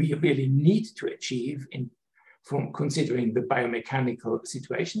 What do we really need to achieve from considering the biomechanical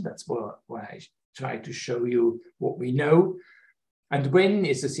situation? That's why I try to show you what we know. And when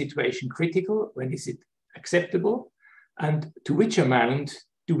is the situation critical? When is it acceptable? And to which amount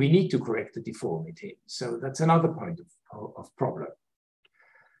do we need to correct the deformity? So that's another point of problem.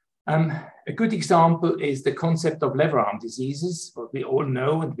 A good example is the concept of lever arm diseases, what we all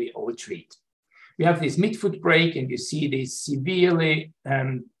know and we all treat. We have this midfoot break, and you see these severely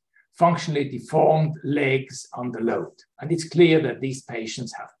functionally deformed legs under load. And it's clear that these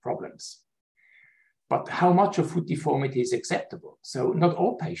patients have problems. But how much of foot deformity is acceptable? So not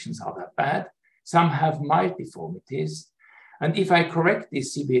all patients are that bad. Some have mild deformities. And if I correct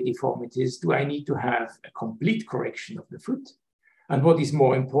these severe deformities, do I need to have a complete correction of the foot? And what is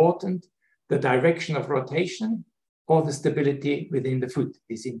more important, the direction of rotation or the stability within the foot,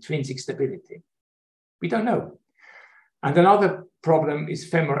 this intrinsic stability? We don't know. And another problem is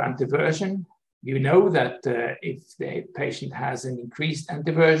femoral anteversion. You know that if the patient has an increased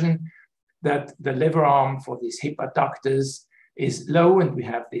anteversion, that the lever arm for these hip adductors is low, and we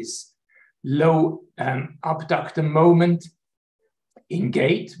have this low abductor moment in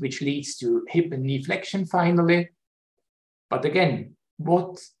gait, which leads to hip and knee flexion finally. But again,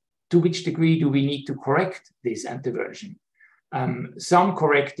 to which degree do we need to correct this anteversion? Some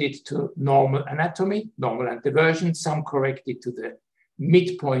correct it to normal anatomy, normal anteversion. Some correct it to the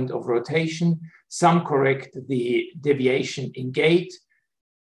midpoint of rotation. Some correct the deviation in gait.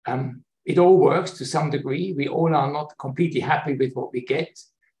 It all works to some degree. We all are not completely happy with what we get,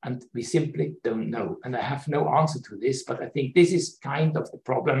 and we simply don't know. And I have no answer to this, but I think this is kind of the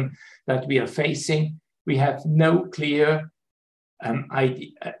problem that we are facing. We have no clear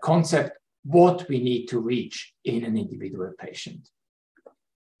concept what we need to reach in an individual patient.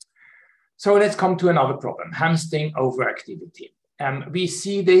 So let's come to another problem, hamstring overactivity. We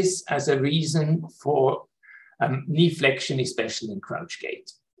see this as a reason for knee flexion, especially in crouch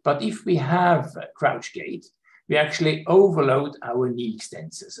gait. But if we have crouch gait, we actually overload our knee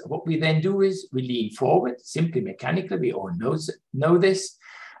extensors. What we then do is we lean forward, simply mechanically, we all know this,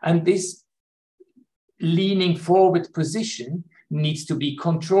 and this leaning forward position needs to be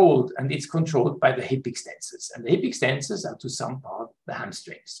controlled, and it's controlled by the hip extensors. And the hip extensors are to some part the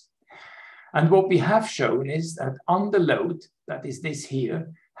hamstrings. And what we have shown is that under load, that is this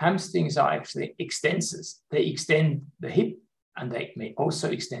here, hamstrings are actually extensors. They extend the hip, and they may also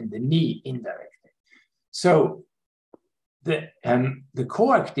extend the knee indirectly. So the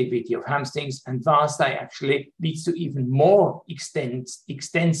core activity of hamstrings and vasti actually leads to even more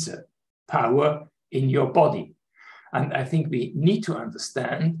extensor power in your body. And I think we need to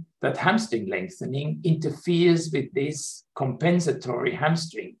understand that hamstring lengthening interferes with this compensatory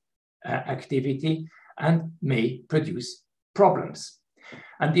hamstring activity and may produce problems.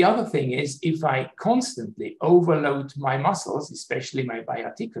 And the other thing is, if I constantly overload my muscles, especially my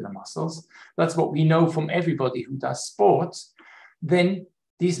biarticular muscles, that's what we know from everybody who does sports, then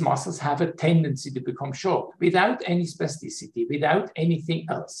these muscles have a tendency to become short without any spasticity, without anything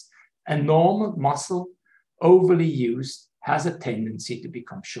else. A normal muscle overly used has a tendency to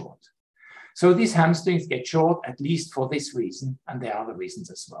become short. So these hamstrings get short, at least for this reason, and there are other reasons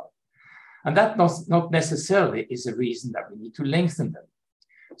as well. And that not necessarily is a reason that we need to lengthen them.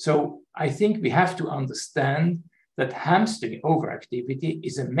 So I think we have to understand that hamstring overactivity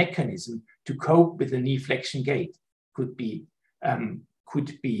is a mechanism to cope with the knee flexion gait. Could be in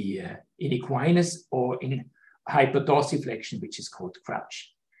equinus or in hyperdorsiflexion, which is called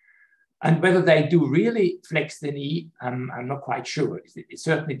crouch. And whether they do really flex the knee, I'm not quite sure. It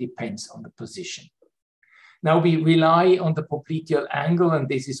certainly depends on the position. Now we rely on the popliteal angle, and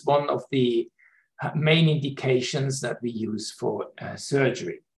this is one of the main indications that we use for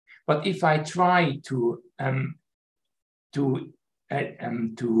surgery. But if I try to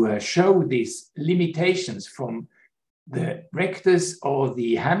show these limitations from the rectus or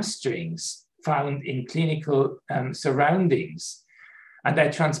the hamstrings found in clinical surroundings, and I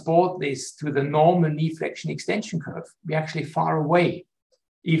transport this to the normal knee flexion extension curve, we're actually far away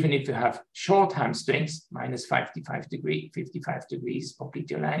even if you have short hamstrings, minus 55 degrees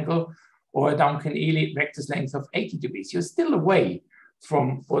popliteal angle, or a Duncan-Ely rectus length of 80 degrees, you're still away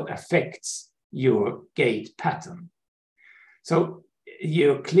from what affects your gait pattern. So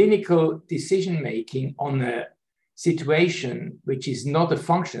your clinical decision-making on a situation which is not a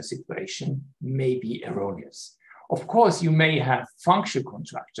functional situation may be erroneous. Of course, you may have functional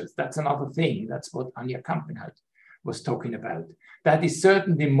contractures. That's another thing. That's what Anja Campenhout was talking about. That is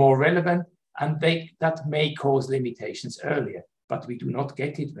certainly more relevant, and that may cause limitations earlier, but we do not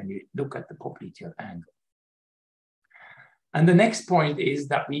get it when you look at the popliteal angle. And the next point is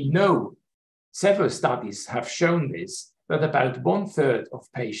that we know, several studies have shown this, that about 1/3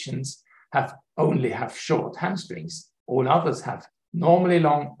 of patients only have short hamstrings. All others have normally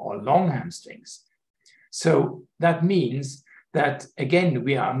long or long hamstrings. So that means that, again,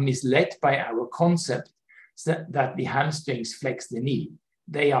 we are misled by our concept that the hamstrings flex the knee.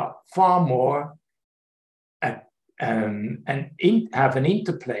 They are far more have an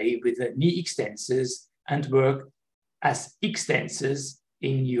interplay with the knee extensors and work as extensors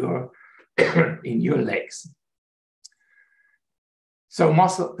in your legs. So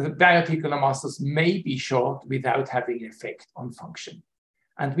the biarticular muscles may be short without having an effect on function.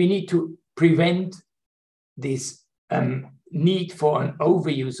 And we need to prevent this need for an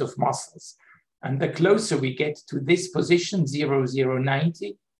overuse of muscles. And the closer we get to this position,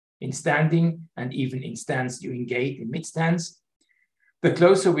 0-0-90, in standing and even in stance during gait in mid-stance, the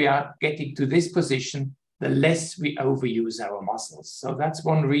closer we are getting to this position, the less we overuse our muscles. So that's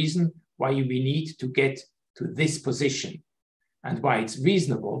one reason why we need to get to this position and why it's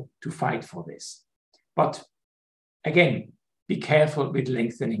reasonable to fight for this. But again, be careful with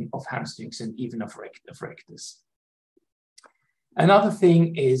lengthening of hamstrings and even of rectus. Another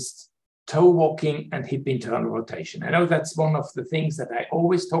thing is toe walking and hip internal rotation. I know that's one of the things that I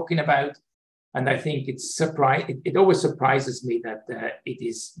always talking about, and I think it always surprises me that it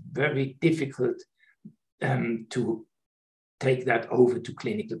is very difficult to take that over to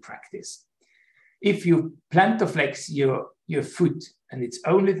clinical practice. If you plantarflex your foot, and it's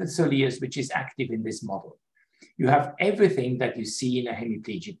only the soleus which is active in this model, you have everything that you see in a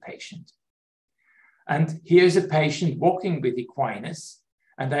hemiplegic patient. And here's a patient walking with equinus,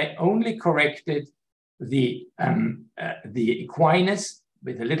 and I only corrected the equinus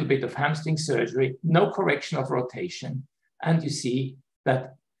with a little bit of hamstring surgery, no correction of rotation, and you see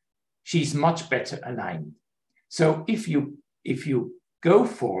that she's much better aligned. So if you go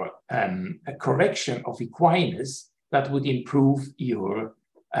for a correction of equinus, that would improve your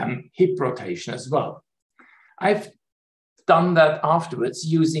hip rotation as well. I've done that afterwards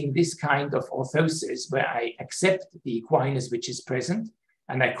using this kind of orthosis where I accept the equinus which is present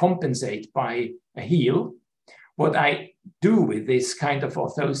and I compensate by a heel. What I do with this kind of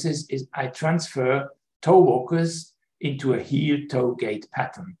orthosis is I transfer toe walkers into a heel-toe gait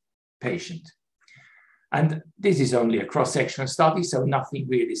pattern patient. And this is only a cross-sectional study, so nothing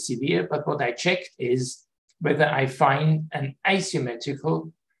really severe, but what I checked is whether I find an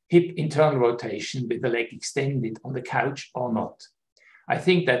asymmetrical hip internal rotation with the leg extended on the couch or not. I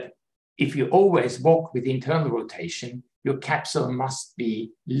think that if you always walk with internal rotation, your capsule must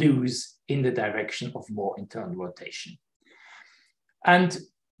be loose in the direction of more internal rotation. And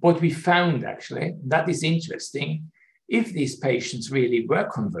what we found actually, that is interesting, if these patients really were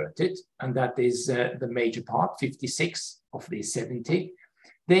converted, and that is the major part, 56 of the 70,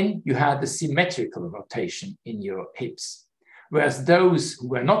 then you had a symmetrical rotation in your hips. Whereas those who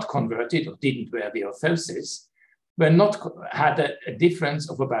were not converted or didn't wear the orthosis had a difference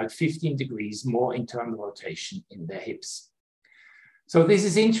of about 15 degrees more internal rotation in their hips. So this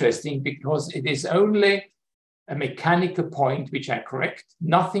is interesting because it is only a mechanical point which I correct,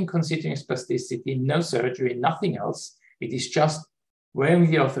 nothing considering spasticity, no surgery, nothing else. It is just wearing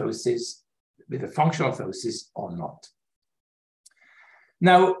the orthosis with a functional orthosis or not.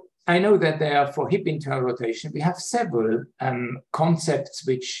 Now, I know that there are, for hip internal rotation, we have several concepts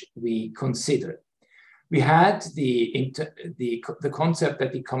which we consider. We had the concept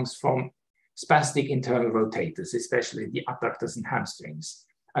that it comes from spastic internal rotators, especially the adductors and hamstrings.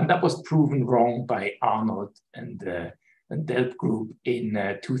 And that was proven wrong by Arnold and Delp group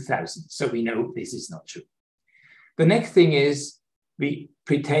in 2000. So we know this is not true. The next thing is we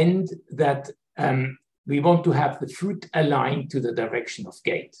pretend that we want to have the foot aligned to the direction of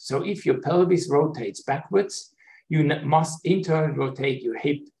gait. So if your pelvis rotates backwards, you must internally rotate your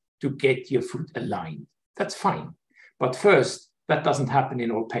hip to get your foot aligned. That's fine. But first, that doesn't happen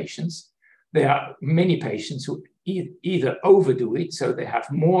in all patients. There are many patients who either overdo it, so they have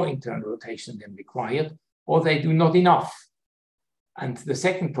more internal rotation than required, or they do not enough. And the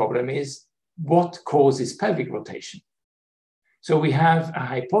second problem is, what causes pelvic rotation? So we have a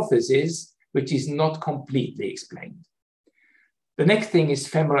hypothesis which is not completely explained. The next thing is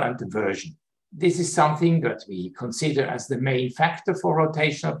femoral anteversion. This is something that we consider as the main factor for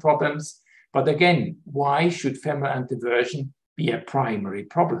rotational problems. But again, why should femoral anteversion be a primary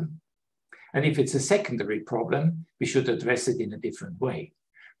problem? And if it's a secondary problem, we should address it in a different way.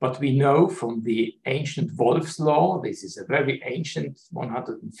 But we know from the ancient Wolff's law, this is a very ancient,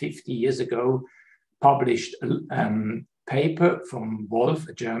 150 years ago, published paper from Wolff,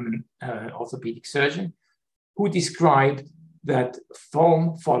 a German orthopedic surgeon, who described that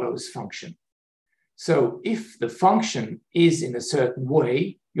form follows function. So if the function is in a certain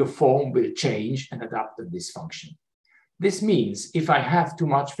way, your form will change and adapt to this function. This means if I have too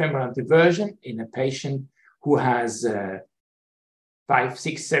much femoral anteversion in a patient who has 5,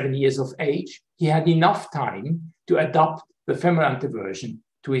 6, 7 years of age, he had enough time to adapt the femoral anteversion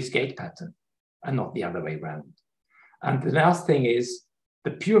to his gait pattern and not the other way around. And the last thing is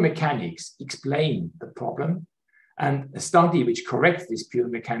the pure mechanics explain the problem, and a study which corrects this pure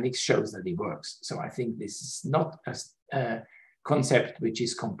mechanics shows that it works. So I think this is not a concept which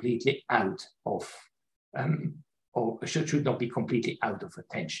is completely out of, or should not be completely out of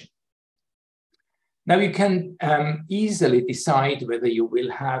attention. Now you can easily decide whether you will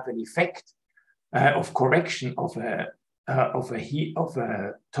have an effect of correction of a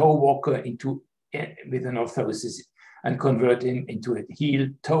toe walker into with an orthosis and convert him into a heel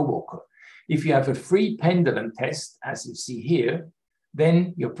toe walker. If you have a free pendulum test, as you see here,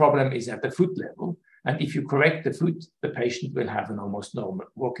 then your problem is at the foot level. And if you correct the foot, the patient will have an almost normal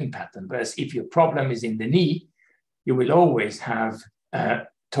walking pattern. Whereas if your problem is in the knee, you will always have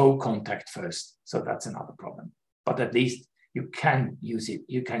toe contact first. So that's another problem. But at least you can use it.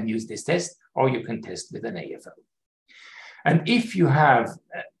 You can use this test, or you can test with an AFO. And if you have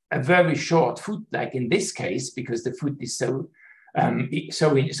a very short foot, like in this case, because the foot is so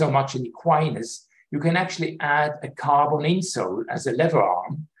much in equinus, you can actually add a carbon insole as a lever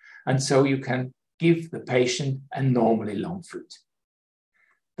arm, and so you can give the patient a normally long foot.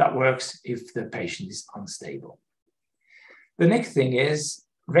 That works if the patient is unstable. The next thing is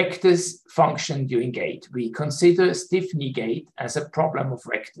rectus function during gait. We consider stiff knee gait as a problem of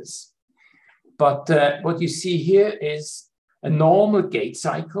rectus. But what you see here is a normal gait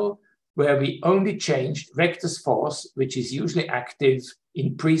cycle where we only change rectus force, which is usually active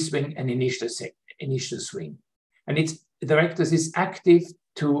in pre-swing and initial swing. And the rectus is active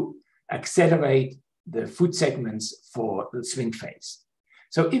to accelerate the foot segments for the swing phase.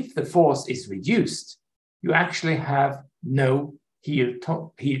 So if the force is reduced, you actually have no heel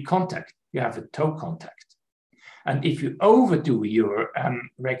contact. You have a toe contact. And if you overdo your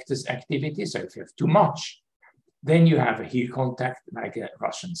rectus activity, so if you have too much, then you have a heel contact like a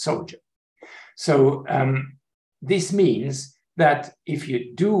Russian soldier. So this means that if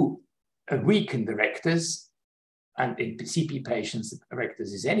you do weaken the rectus, and in CP patients, the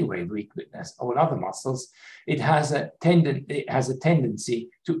rectus is anyway weak as all other muscles, it has a tendency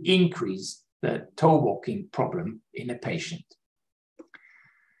to increase the toe walking problem in a patient.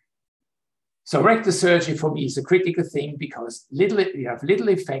 So rectus surgery for me is a critical thing because you have little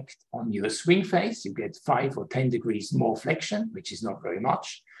effect on your swing phase. You get 5 or 10 degrees more flexion, which is not very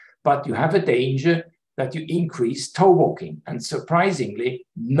much, but you have a danger that you increase toe walking. And surprisingly,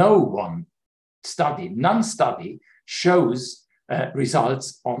 none study shows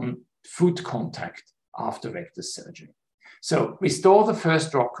results on foot contact after rectus surgery. So restore the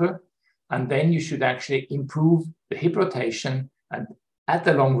first rocker, and then you should actually improve the hip rotation, and at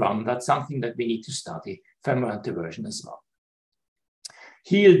the long run, that's something that we need to study, femoral anteversion as well.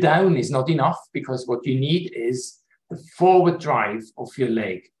 Heel down is not enough because what you need is the forward drive of your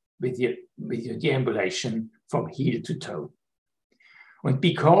leg with your deambulation from heel to toe. And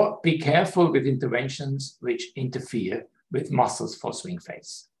be careful with interventions which interfere with muscles for swing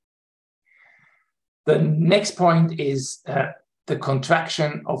phase. The next point is the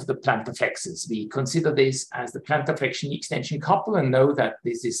contraction of the plantar flexors. We consider this as the plantar flexion extension couple and know that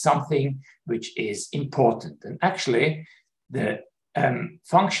this is something which is important. And actually, the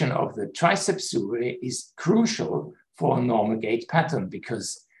function of the triceps surae is crucial for a normal gait pattern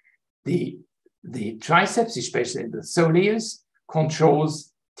because the triceps, especially the soleus,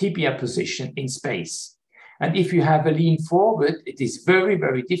 controls tibia position in space. And if you have a lean forward, it is very,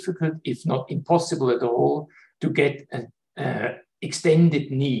 very difficult, if not impossible at all, to get an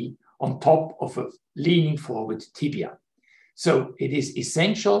extended knee on top of a leaning forward tibia. So it is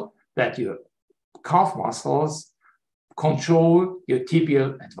essential that your calf muscles control your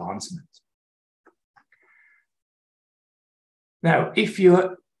tibial advancement. Now, if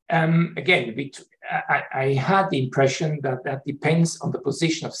you, again, I had the impression that that depends on the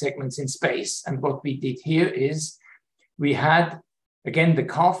position of segments in space. And what we did here is we had, again, the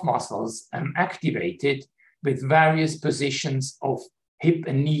calf muscles activated with various positions of hip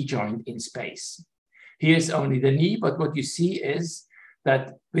and knee joint in space. Here's only the knee, but what you see is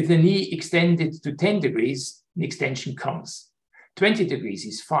that with the knee extended to 10 degrees, an extension comes. 20 degrees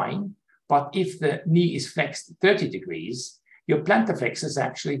is fine, but if the knee is flexed 30 degrees, your plantar flexors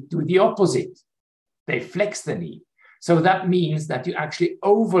actually do the opposite. They flex the knee. So that means that you actually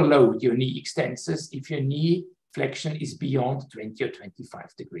overload your knee extensors if your knee flexion is beyond 20 or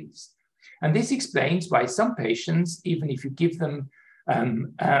 25 degrees. And this explains why some patients, even if you give them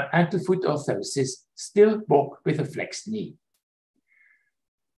ankle-foot orthosis, still walk with a flexed knee.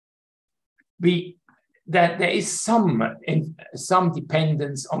 That there is some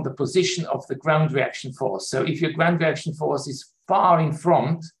dependence on the position of the ground reaction force. So if your ground reaction force is far in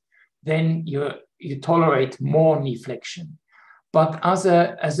front, then you tolerate more knee flexion. But as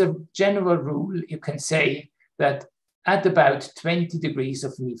a general rule, you can say that at about 20 degrees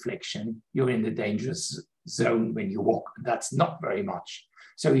of knee flexion, you're in the dangerous zone when you walk. That's not very much.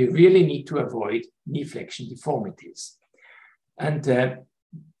 So you really need to avoid knee flexion deformities. And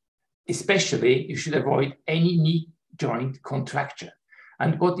especially, you should avoid any knee joint contracture.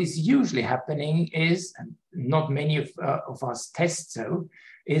 And what is usually happening is, and not many of us test so,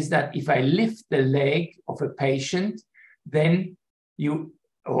 is that if I lift the leg of a patient, then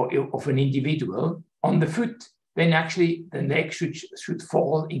or of an individual on the foot, then actually the leg should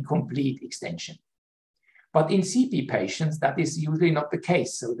fall in complete extension. But in CP patients, that is usually not the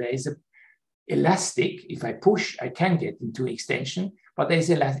case. So there is an elastic, if I push, I can get into extension, but there's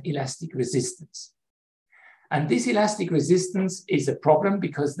elastic resistance. And this elastic resistance is a problem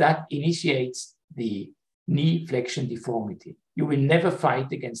because that initiates the knee flexion deformity. You will never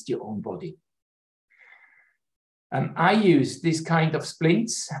fight against your own body. I use this kind of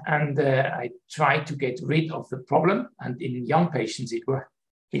splints and I try to get rid of the problem. And in young patients,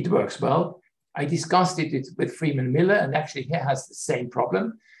 it works well. I discussed it with Freeman Miller, and actually he has the same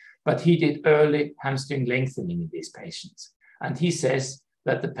problem, but he did early hamstring lengthening in these patients. And he says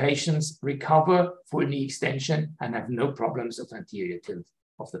that the patients recover full knee extension and have no problems of anterior tilt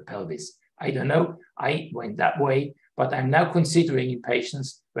of the pelvis. I don't know, I went that way, but I'm now considering in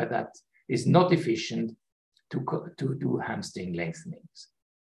patients where that is not efficient to do hamstring lengthenings.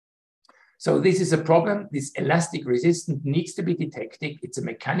 So this is a problem. This elastic resistance needs to be detected. It's a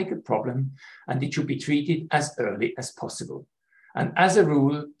mechanical problem, and it should be treated as early as possible. And as a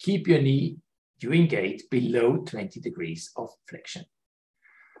rule, keep your knee during gait below 20 degrees of flexion.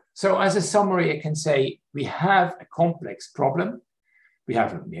 So as a summary, I can say we have a complex problem. We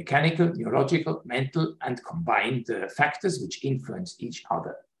have a mechanical, neurological, mental, and combined factors which influence each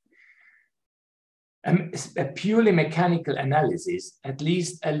other. A purely mechanical analysis at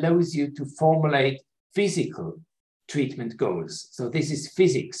least allows you to formulate physical treatment goals. So this is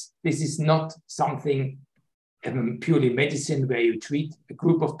physics. This is not something purely medicine where you treat a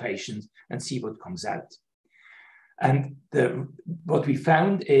group of patients and see what comes out. And what we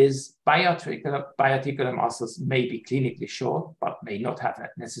found is biarticular muscles may be clinically short, but may not have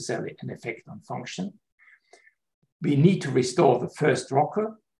necessarily an effect on function. We need to restore the first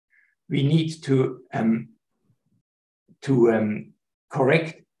rocker. We need to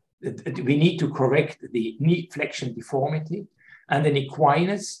correct the knee flexion deformity, and an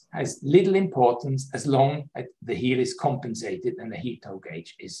equinus has little importance as long as the heel is compensated and the heel-toe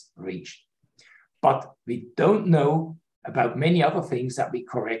gauge is reached. But we don't know about many other things that we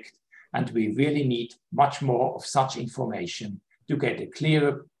correct, and we really need much more of such information to get a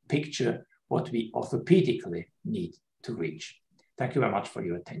clearer picture what we orthopedically need to reach. Thank you very much for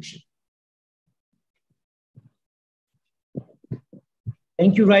your attention.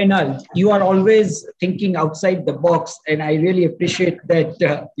 Thank you, Reinald. You are always thinking outside the box, and I really appreciate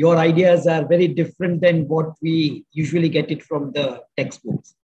that your ideas are very different than what we usually get it from the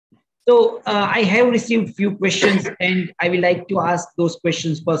textbooks. So I have received a few questions, and I would like to ask those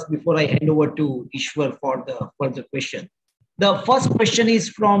questions first before I hand over to Easwar for the further question. The first question is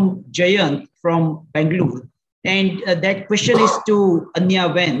from Jayant from Bangalore, and that question is to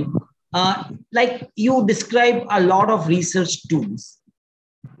Anja Van. Like you describe a lot of research tools.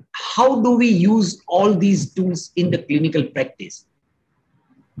 How do we use all these tools in the clinical practice?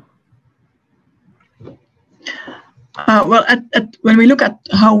 Well, when we look at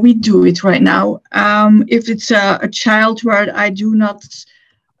how we do it right now, if it's a child where I do not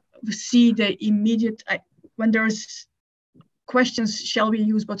see the immediate, when there's questions, shall we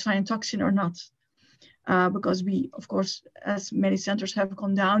use botulinum toxin or not? because we, of course, as many centers have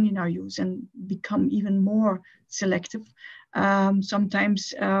gone down in our use and become even more selective.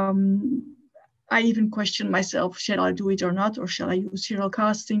 Sometimes I even question myself, shall I do it or not, or shall I use serial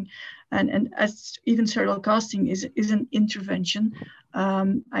casting? And as even serial casting is an intervention,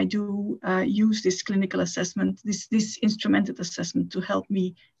 I do use this clinical assessment, this instrumented assessment to help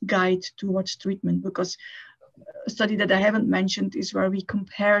me guide towards treatment, because a study that I haven't mentioned is where we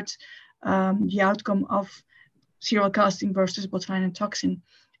compared the outcome of serial casting versus botulinum toxin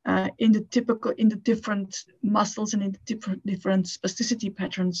in the different muscles and in the different spasticity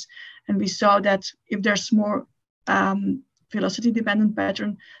patterns. And we saw that if there's more velocity dependent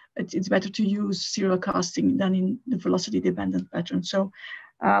pattern, it's better to use serial casting than in the velocity dependent pattern. So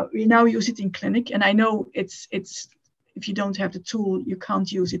we now use it in clinic, and I know it's if you don't have the tool, you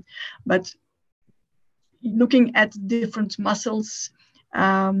can't use it. But looking at different muscles,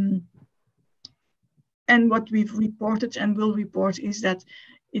 and what we've reported and will report is that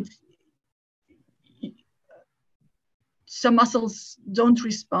some muscles don't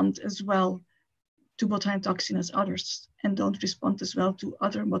respond as well to botulinum toxin as others, and don't respond as well to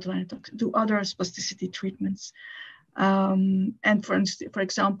other botulinum toxin, to other spasticity treatments. And for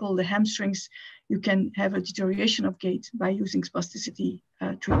example, the hamstrings, you can have a deterioration of gait by using spasticity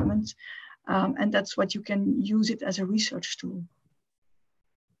treatment, and that's what you can use it as a research tool.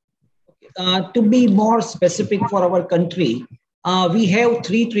 To be more specific for our country, we have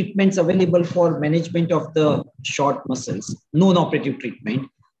 3 treatments available for management of the short muscles, non-operative treatment.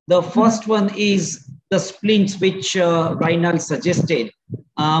 The first one is the splints, which Reinald suggested.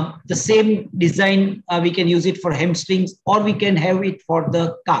 The same design, we can use it for hamstrings, or we can have it for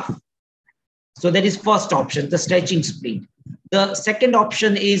the calf. So that is first option, the stretching splint. The second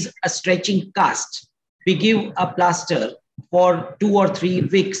option is a stretching cast. We give a plaster for 2 or 3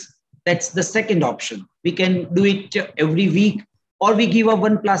 weeks. That's the second option. We can do it every week, or we give a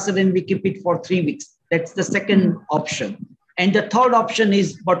 1 plaster and we keep it for 3 weeks. That's the second option. And the third option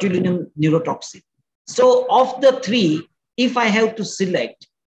is botulinum neurotoxin. So of the 3, if I have to select,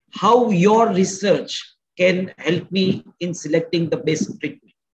 how your research can help me in selecting the best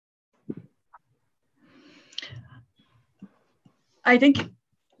treatment? I think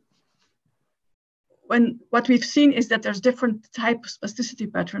what we've seen is that there's different type of spasticity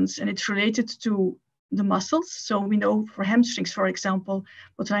patterns, and it's related to the muscles. So we know for hamstrings, for example,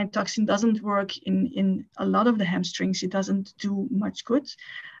 botulinum toxin doesn't work in a lot of the hamstrings. It doesn't do much good.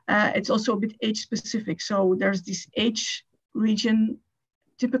 It's also a bit age specific. So there's this age region,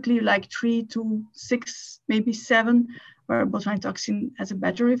 typically like 3 to 6, maybe 7, where botulinum toxin has a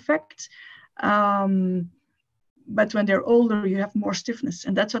better effect. But when they're older, you have more stiffness.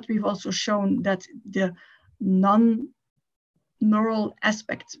 And that's what we've also shown, that the non-neural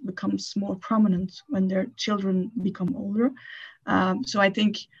aspect becomes more prominent when their children become older. So I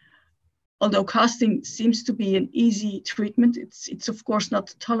think, although casting seems to be an easy treatment, it's of course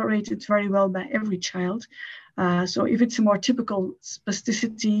not tolerated very well by every child. So if it's a more typical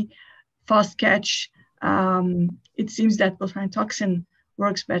spasticity, fast catch, it seems that botulinum toxin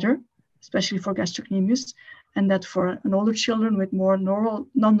works better, especially for gastrocnemius, and that for an older children with more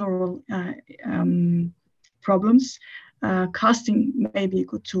non-neural problems, casting may be a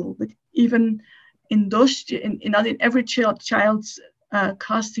good tool. But even in those, not in every child's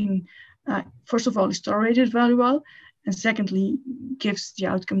casting, first of all, is tolerated very well, and secondly, gives the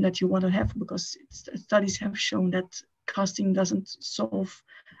outcome that you want to have, because studies have shown that casting doesn't solve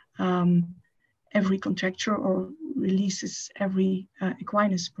every contracture or releases every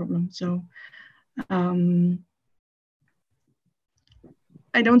equinus problem. So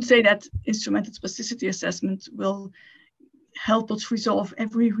I don't say that instrumented spasticity assessment will help us resolve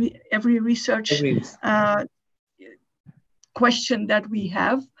every research question that we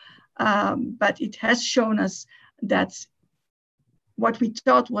have, but it has shown us that what we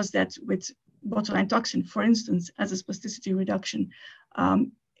thought was that with botulinum toxin, for instance, as a spasticity reduction,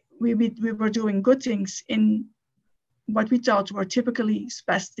 we were doing good things in what we thought were typically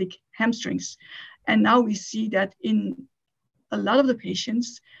spastic hamstrings. And now we see that in a lot of the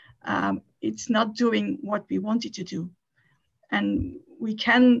patients, it's not doing what we want it to do. And we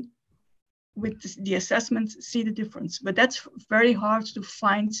can, with the assessment, see the difference, but that's very hard to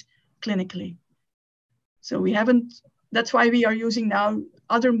find clinically. So we haven't, that's why we are using now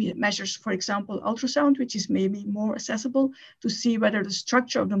other measures, for example, ultrasound, which is maybe more accessible, to see whether the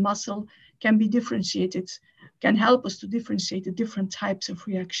structure of the muscle can be differentiated, can help us to differentiate the different types of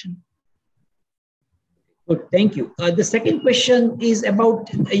reaction. Good, thank you. The second question is about,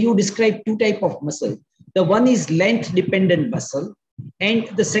 you described 2 types of muscle. The one is length dependent muscle, And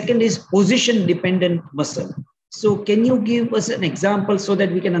the second is position-dependent muscle. So can you give us an example so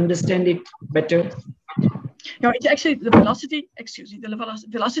that we can understand it better? No, it's actually the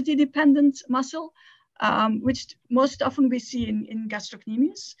velocity-dependent muscle, which most often we see in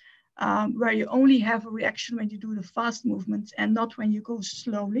gastrocnemius, where you only have a reaction when you do the fast movement and not when you go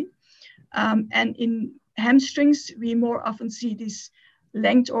slowly. And in hamstrings, we more often see this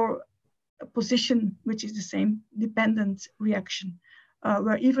length or position, which is the same, dependent reaction,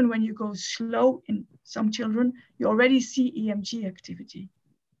 where even when you go slow in some children, you already see EMG activity.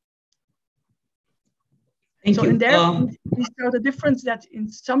 Thank you. In there, we saw the difference that in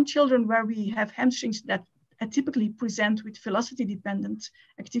some children where we have hamstrings that typically present with velocity-dependent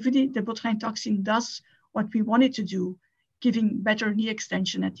activity, the botulinum toxin does what we want it to do, giving better knee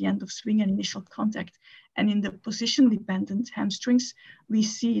extension at the end of swing and initial contact. And in the position-dependent hamstrings, we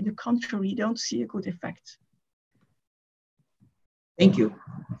see the contrary, don't see a good effect. Thank you.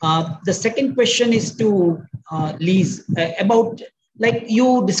 The second question is to Liz about, like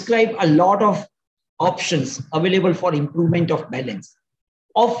you describe a lot of options available for improvement of balance.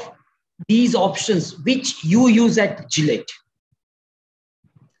 Of these options, which you use at Gillette?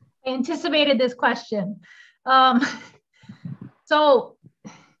 I anticipated this question. So,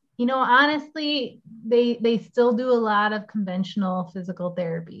 you know, honestly, they still do a lot of conventional physical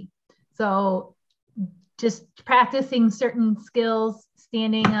therapy. So just practicing certain skills,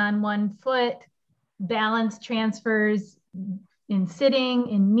 standing on one foot, balance transfers in sitting,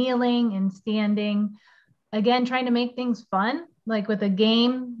 in kneeling, in standing. Again, trying to make things fun, like with a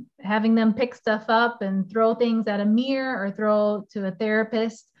game, having them pick stuff up and throw things at a mirror or throw to a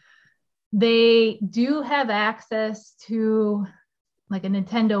therapist. They do have access to like a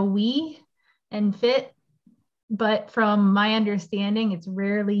Nintendo Wii and Fit, but from my understanding, it's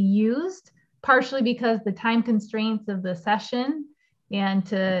rarely used, partially because the time constraints of the session and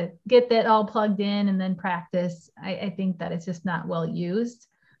to get that all plugged in and then practice, I think that it's just not well used.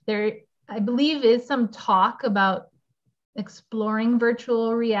 There, I believe, is some talk about exploring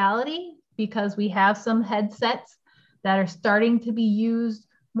virtual reality because we have some headsets that are starting to be used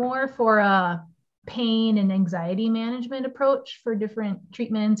more for a pain and anxiety management approach for different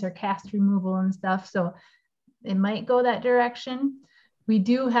treatments or cast removal and stuff. So it might go that direction. We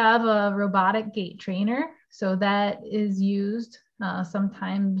do have a robotic gait trainer, so that is used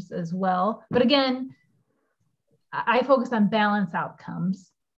sometimes as well. But again, I focus on balance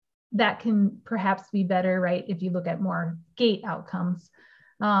outcomes. That can perhaps be better, right, if you look at more gait outcomes.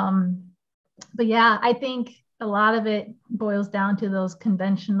 But yeah, I think a lot of it boils down to those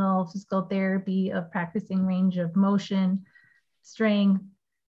conventional physical therapy of practicing range of motion, strength,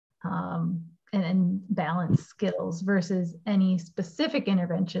 and balance skills versus any specific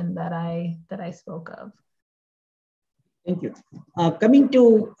intervention that I spoke of. Thank you. Coming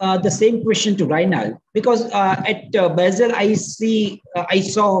to the same question to Reinald, because at Basel, I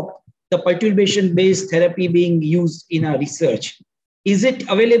saw the perturbation-based therapy being used in a research. Is it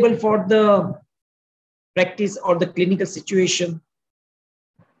available for the practice or the clinical situation?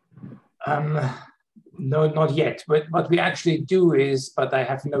 No, not yet. But what we actually do is, but I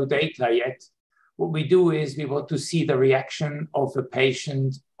have no data yet. What we do is we want to see the reaction of a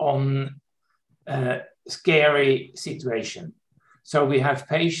patient on a scary situation. So we have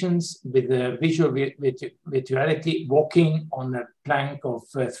patients with a visual virtuality walking on a plank of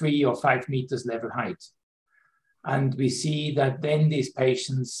 3 or 5 meters level height. And we see that then these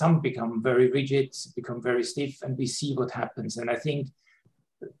patients, some become very rigid, become very stiff, and we see what happens. And I think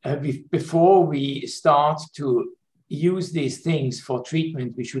before we start to use these things for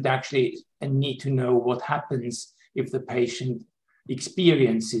treatment, we should actually need to know what happens if the patient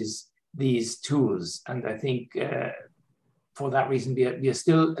experiences these tools. And I think for that reason, we are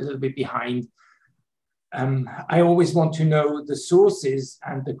still a little bit behind. I always want to know the sources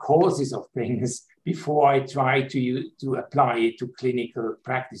and the causes of things before I try to apply it to clinical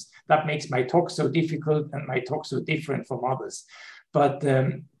practice. That makes my talk so difficult and my talk so different from others. But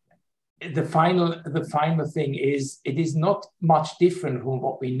the final thing is, it is not much different from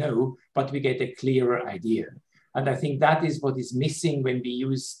what we know, but we get a clearer idea. And I think that is what is missing when we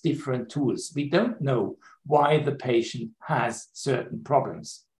use different tools. We don't know why the patient has certain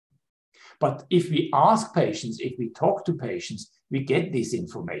problems. But if we ask patients, if we talk to patients, we get these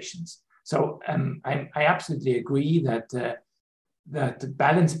informations. So I absolutely agree that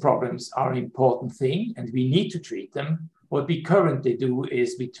balance problems are an important thing and we need to treat them. What we currently do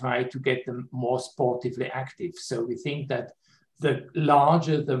is we try to get them more sportively active. So we think that the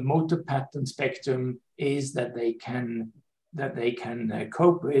larger the motor pattern spectrum is that they can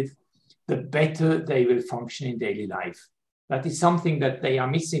cope with, the better they will function in daily life. That is something that they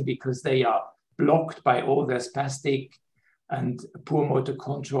are missing because they are blocked by all their spastic and poor motor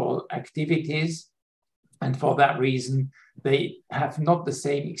control activities. And for that reason, they have not the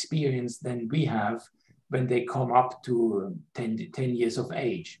same experience than we have when they come up to 10 years of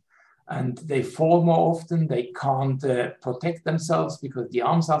age. And they fall more often, they can't protect themselves because the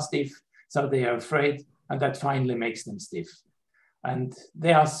arms are stiff, so they are afraid, and that finally makes them stiff. And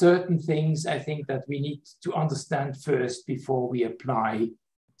there are certain things I think that we need to understand first before we apply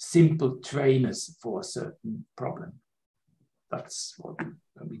simple trainers for a certain problem. That's what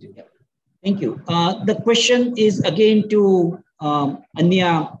we do. Thank you. The question is again to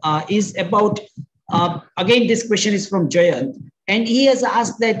Anja, is about, again, this question is from Jayant. And he has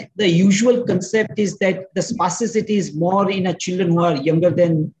asked that the usual concept is that the spasticity is more in a children who are younger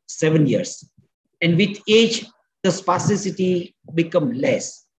than 7 years. And with age, the spasticity become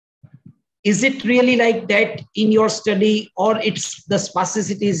less. Is it really like that in your study, or it's the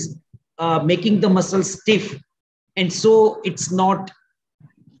spasticity is making the muscle stiff and so it's not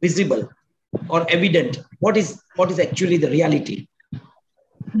visible or evident? What is actually the reality?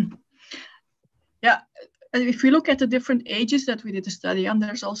 Yeah, if we look at the different ages that we did the study on,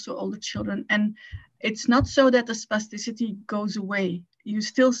 there's also older children, and it's not so that the spasticity goes away. You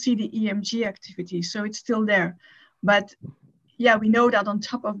still see the EMG activity, so it's still there. But yeah, we know that on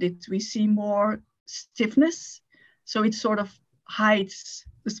top of it, we see more stiffness, so it sort of hides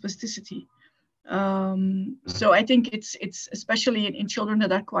the spasticity. So I think it's especially in children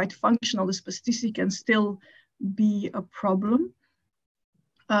that are quite functional, the spasticity can still be a problem.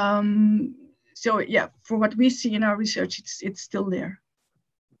 So yeah, for what we see in our research, it's still there.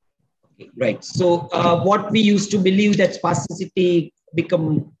 Okay, right. So what we used to believe that spasticity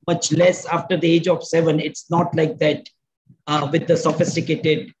become much less after the age of 7, it's not like that with the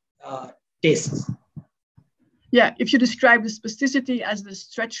sophisticated tests. Yeah, if you describe the spasticity as the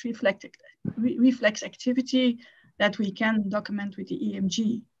stretch reflex activity that we can document with the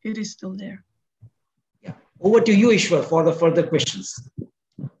EMG, it is still there. Yeah. Over to you, Easwar, for the further questions.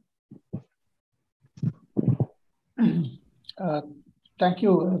 Thank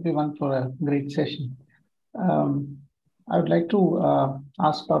you, everyone, for a great session. I would like to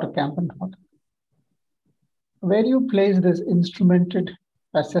ask Dr. Campenhout, where do you place this instrumented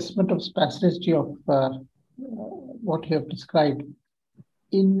assessment of spasticity of what you have described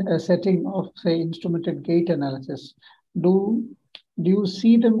in a setting of, say, instrumented gait analysis? Do you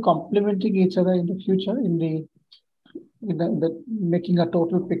see them complementing each other in the future in the making a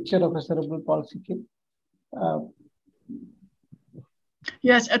total picture of a cerebral palsy case?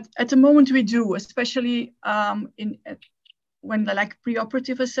 Yes, at the moment we do, especially when the like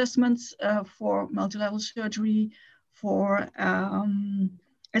preoperative assessments for multi-level surgery, for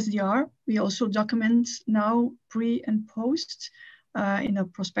SDR. We also document now pre and post in a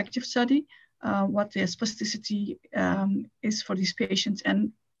prospective study what the spasticity is for these patients,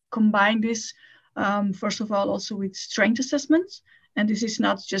 and combine this first of all also with strength assessments. And this is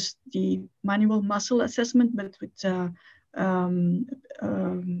not just the manual muscle assessment, but with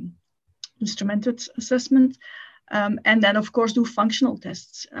instrumented assessment. And then, of course, do functional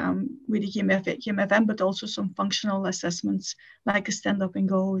tests with the EMFM, but also some functional assessments like a stand up and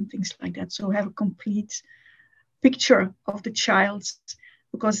go and things like that. So have a complete picture of the child,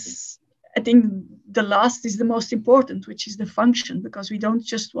 because I think the last is the most important, which is the function, because we don't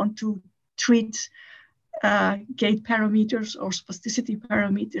just want to treat gait parameters or spasticity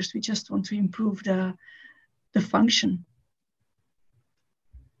parameters. We just want to improve the function.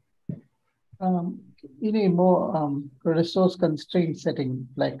 In a more resource-constrained setting,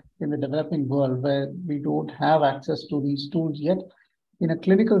 like in the developing world, where we don't have access to these tools yet, in a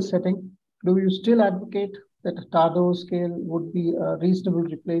clinical setting, do you still advocate that a Tardo scale would be a reasonable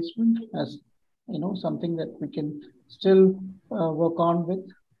replacement, as something that we can still work on with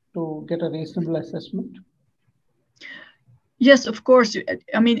to get a reasonable assessment? Yes, of course.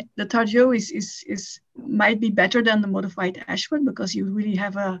 I mean, the Tardo might be better than the modified Ashford, because you really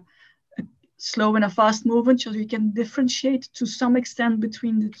have a slow and a fast movement, so you can differentiate to some extent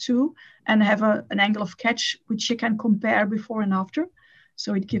between the two and have an angle of catch which you can compare before and after.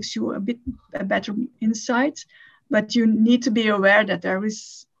 So it gives you a better insight, but you need to be aware that there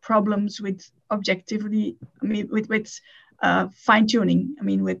is problems with objectivity. I mean, with fine tuning. I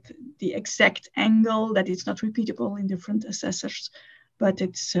mean, with the exact angle, that it's not repeatable in different assessors, but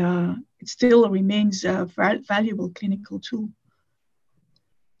it still remains a valuable clinical tool.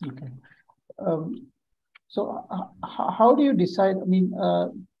 Okay. So how do you decide? I mean,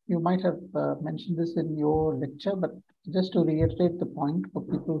 you might have mentioned this in your lecture, but just to reiterate the point for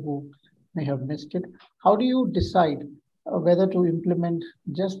people who may have missed it, how do you decide whether to implement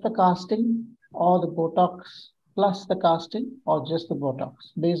just the casting or the Botox plus the casting or just the Botox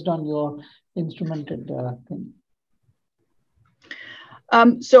based on your instrumented thing?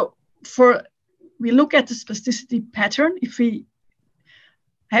 So we look at the spasticity pattern.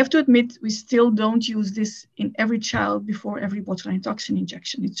 I have to admit, we still don't use this in every child before every botulinum toxin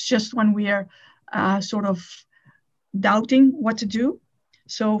injection. It's just when we are sort of doubting what to do.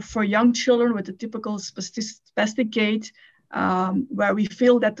 So for young children with a typical spastic gait, where we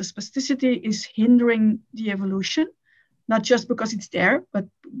feel that the spasticity is hindering the evolution, not just because it's there, but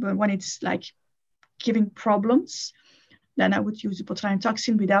when it's like giving problems, then I would use the botulinum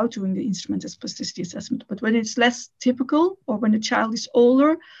toxin without doing the instrumented spasticity assessment. But when it's less typical, or when the child is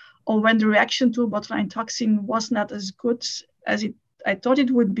older, or when the reaction to botulinum toxin was not as good as I thought it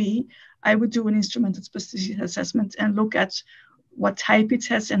would be, I would do an instrumented spasticity assessment and look at what type it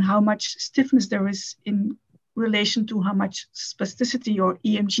has and how much stiffness there is in relation to how much spasticity or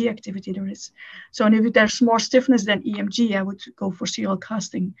EMG activity there is. So and if there's more stiffness than EMG, I would go for serial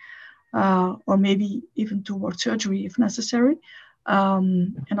casting. Or maybe even toward surgery if necessary.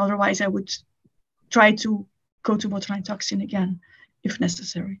 And otherwise, I would try to go to botulinum toxin again if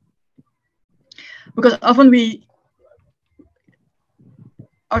necessary. Because often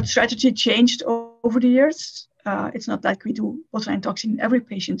our strategy changed over the years. It's not like we do botulinum toxin in every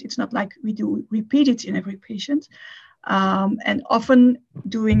patient. It's not like we do repeat it in every patient. And often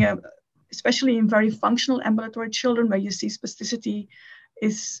doing especially in very functional ambulatory children where you see spasticity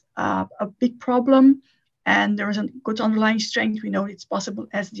is a big problem, and there is a good underlying strength. We know it's possible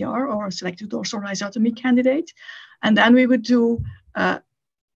SDR or a selective dorsal rhizotomy candidate. And then we would do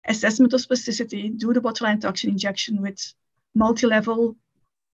assessment of spasticity, do the botulinum toxin injection with multi-level,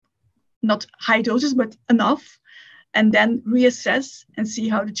 not high doses, but enough, and then reassess and see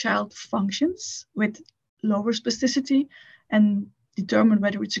how the child functions with lower spasticity and determine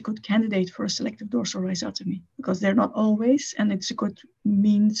whether it's a good candidate for a selective dorsal rhizotomy, because they're not always, and it's a good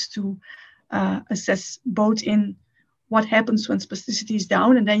means to assess both in what happens when spasticity is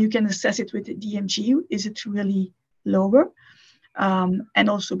down, and then you can assess it with the DMG, is it really lower, and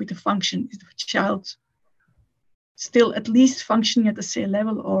also with the function, is the child still at least functioning at the same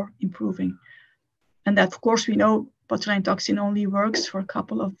level or improving. And that, of course, we know botulinum toxin only works for a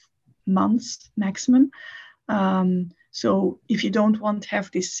couple of months maximum. So if you don't want to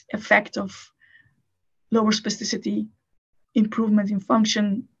have this effect of lower spasticity, improvement in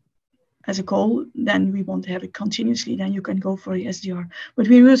function as a goal, then we want to have it continuously. Then you can go for a SDR. But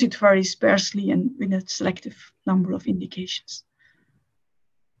we use it very sparsely and with a selective number of indications.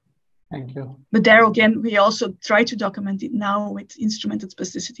 Thank you. But there again, we also try to document it now with instrumented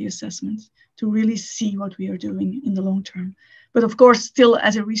spasticity assessments to really see what we are doing in the long term. But of course, still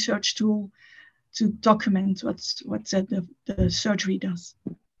as a research tool, to document what the surgery does.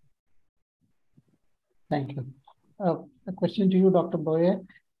 Thank you. A question to you, Dr. Boyer.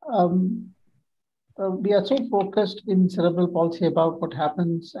 We are so focused in cerebral palsy about what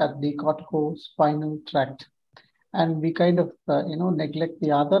happens at the corticospinal tract, and we kind of neglect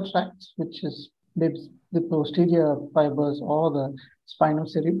the other tracts, which is the posterior fibers or the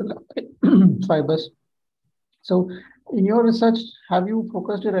spinocerebellar fibers. So in your research, have you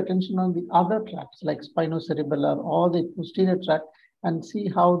focused your attention on the other tracts like spinocerebellar or the posterior tract and see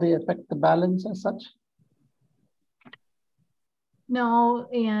how they affect the balance as such? No,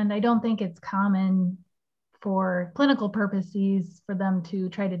 and I don't think it's common for clinical purposes for them to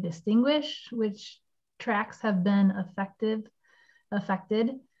try to distinguish which tracts have been affected.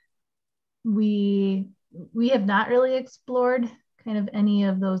 We have not really explored kind of any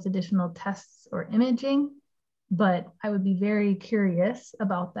of those additional tests or imaging, but I would be very curious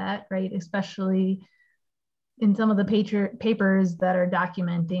about that, right? Especially in some of the papers that are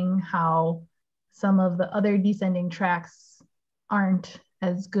documenting how some of the other descending tracts aren't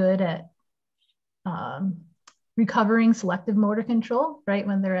as good at recovering selective motor control, right,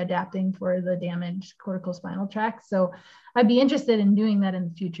 when they're adapting for the damaged corticospinal tract. So I'd be interested in doing that in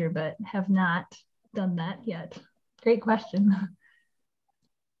the future, but have not done that yet. Great question.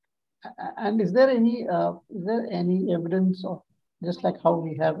 And is there any evidence of, just like how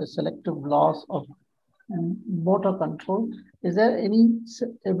we have a selective loss of motor control, is there any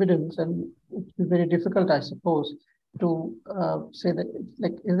evidence, and it's very difficult, I suppose, to say that,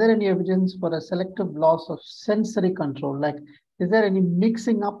 like, is there any evidence for a selective loss of sensory control? Like, is there any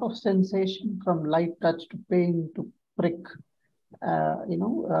mixing up of sensation from light touch to pain to prick,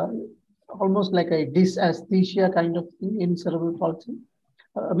 almost like a dysesthesia kind of thing in cerebral palsy?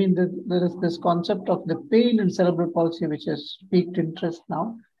 I mean, there is this concept of the pain in cerebral palsy, which has piqued interest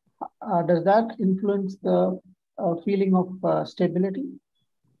now. Does that influence the a feeling of stability?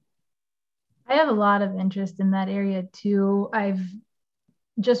 I have a lot of interest in that area too. I've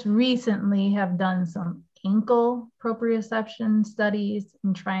just recently have done some ankle proprioception studies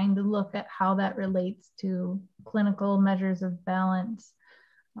and trying to look at how that relates to clinical measures of balance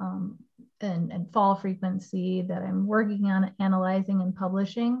and fall frequency that I'm working on analyzing and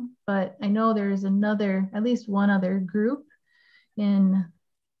publishing. But I know there's at least one other group on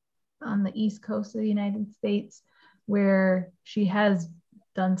the East Coast of the United States where she has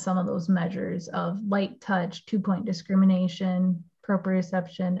done some of those measures of light touch, 2-point discrimination,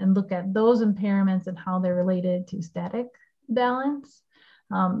 proprioception, and look at those impairments and how they're related to static balance.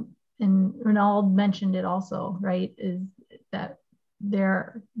 And Reinald mentioned it also, right, is that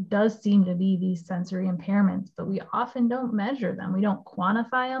there does seem to be these sensory impairments, but we often don't measure them. We don't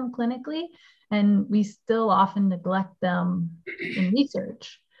quantify them clinically, and we still often neglect them in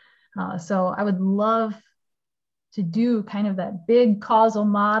research. So I would love to do kind of that big causal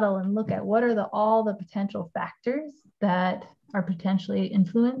model and look at what are all the potential factors that are potentially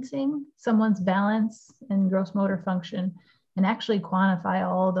influencing someone's balance and gross motor function, and actually quantify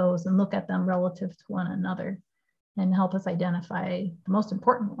all of those and look at them relative to one another and help us identify the most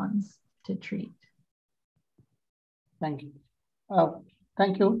important ones to treat. Thank you.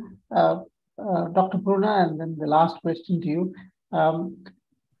 Thank you. Dr. Brunner, and then the last question to you.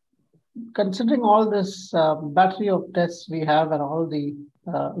 Considering all this battery of tests we have and all the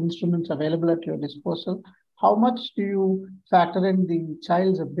instruments available at your disposal, how much do you factor in the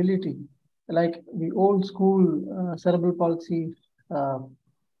child's ability, like the old school cerebral palsy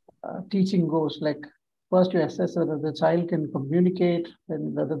teaching goes, like first you assess whether the child can communicate,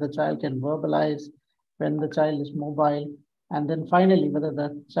 then whether the child can verbalize, when the child is mobile, and then finally whether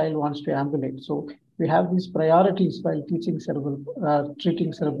the child wants to ambulate. So we have these priorities while treating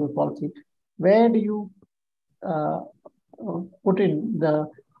cerebral palsy. Where do you put in the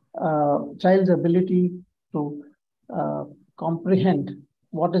child's ability to comprehend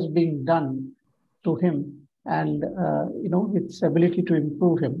what is being done to him, and its ability to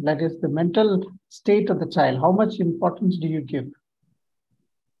improve him? That is the mental state of the child. How much importance do you give?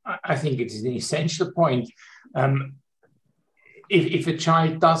 I think it is an essential point. If a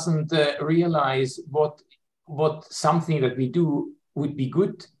child doesn't realize what something that we do would be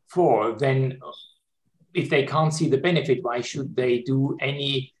good for, then if they can't see the benefit, why should they do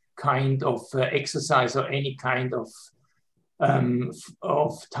any kind of exercise or any kind of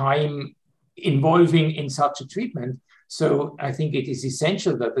time involving in such a treatment? So I think it is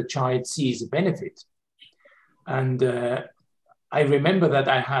essential that the child sees a benefit. And I remember that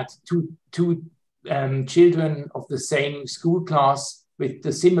I had two children of the same school class with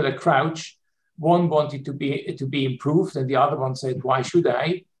the similar crouch. One wanted to be improved, and the other one said, "Why should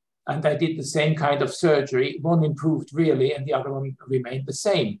I?" And I did the same kind of surgery. One improved really, and the other one remained the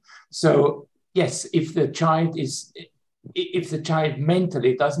same. So yes, if the child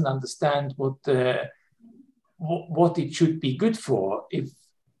mentally doesn't understand what it should be good for, if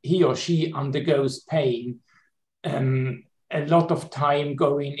he or she undergoes pain, a lot of time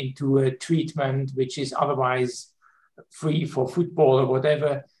going into a treatment which is otherwise free for football or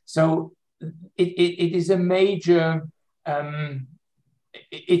whatever. So it is a major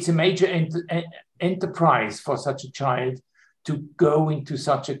enterprise for such a child to go into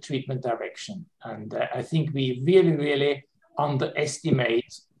such a treatment direction. And I think we really, really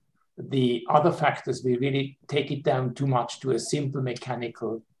underestimate the other factors. We really take it down too much to a simple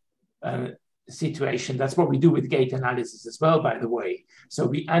mechanical situation. That's what we do with gait analysis as well, by the way. So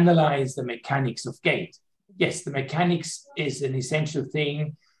we analyze the mechanics of gait. Yes, the mechanics is an essential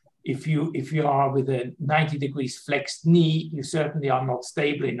thing. If you are with a 90 degrees flexed knee, you certainly are not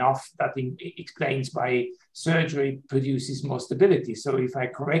stable enough. That explains why surgery produces more stability. So if I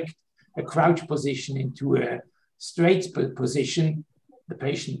correct a crouch position into a straight position, the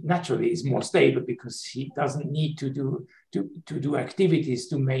patient naturally is more stable because he doesn't need to do activities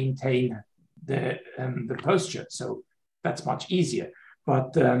to maintain the posture. So that's much easier.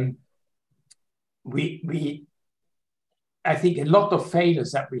 But I think a lot of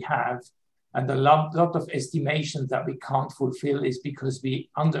failures that we have and a lot of estimations that we can't fulfill is because we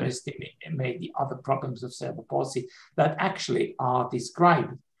underestimate the other problems of cerebral palsy that actually are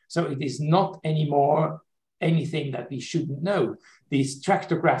described. So it is not anymore anything that we shouldn't know. These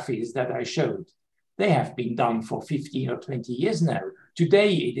tractographies that I showed, they have been done for 15 or 20 years now.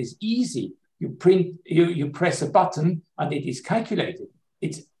 Today it is easy. You press a button and it is calculated.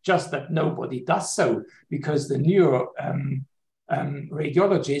 It's just that nobody does so because the neuro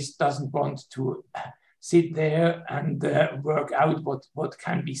radiologist doesn't want to sit there and work out what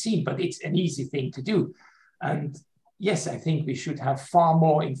can be seen, but it's an easy thing to do. And yes, I think we should have far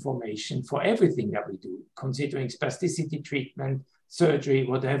more information for everything that we do, considering spasticity treatment, surgery,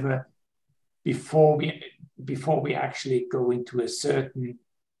 whatever, before we actually go into a certain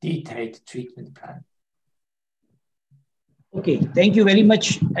detailed treatment plan. Okay, thank you very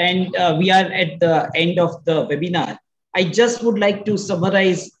much. And we are at the end of the webinar. I just would like to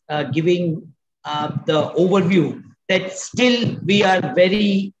summarize, giving the overview that still we are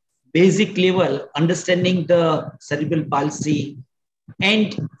very basic level understanding the cerebral palsy.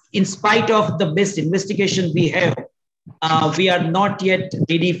 And in spite of the best investigation we have, we are not yet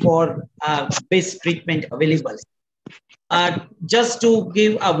ready for best treatment available. Just to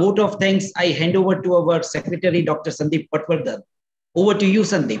give a vote of thanks, I hand over to our secretary, Dr. Sandeep Patwardhan. Over to you,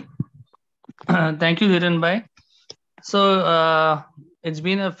 Sandeep. Thank you, Dhiren Bhai. So it's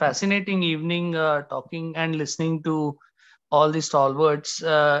been a fascinating evening talking and listening to all the stalwarts,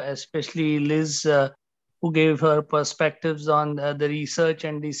 especially Liz, who gave her perspectives on the research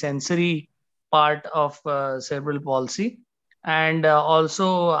and the sensory part of cerebral palsy. And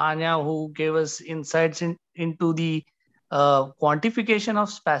also Anja, who gave us insights into the quantification of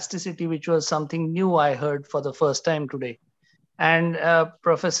spasticity, which was something new I heard for the first time today. And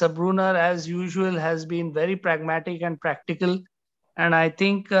Professor Brunner, as usual, has been very pragmatic and practical. And I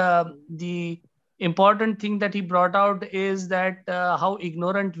think the important thing that he brought out is that how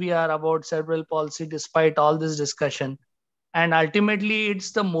ignorant we are about cerebral palsy despite all this discussion. And ultimately,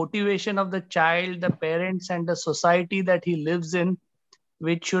 it's the motivation of the child, the parents, and the society that he lives in,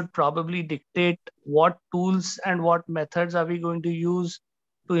 which should probably dictate what tools and what methods are we going to use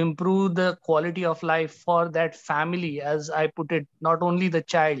to improve the quality of life for that family, as I put it, not only the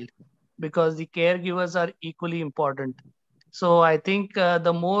child, because the caregivers are equally important. So I think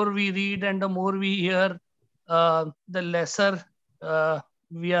the more we read and the more we hear, the lesser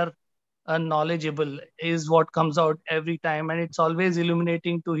we are knowledgeable is what comes out every time. And it's always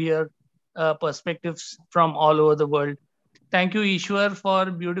illuminating to hear perspectives from all over the world. Thank you, Easwar,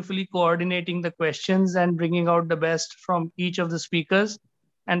 for beautifully coordinating the questions and bringing out the best from each of the speakers.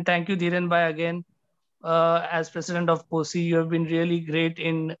 And thank you, Dhiren Bhai, again. As president of POSI, you have been really great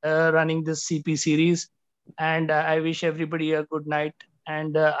in running this CP series. And I wish everybody a good night.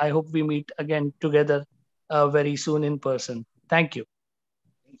 And I hope we meet again together very soon in person. Thank you.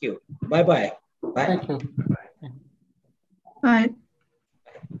 Thank you. Bye-bye. Bye. Thank you. Bye.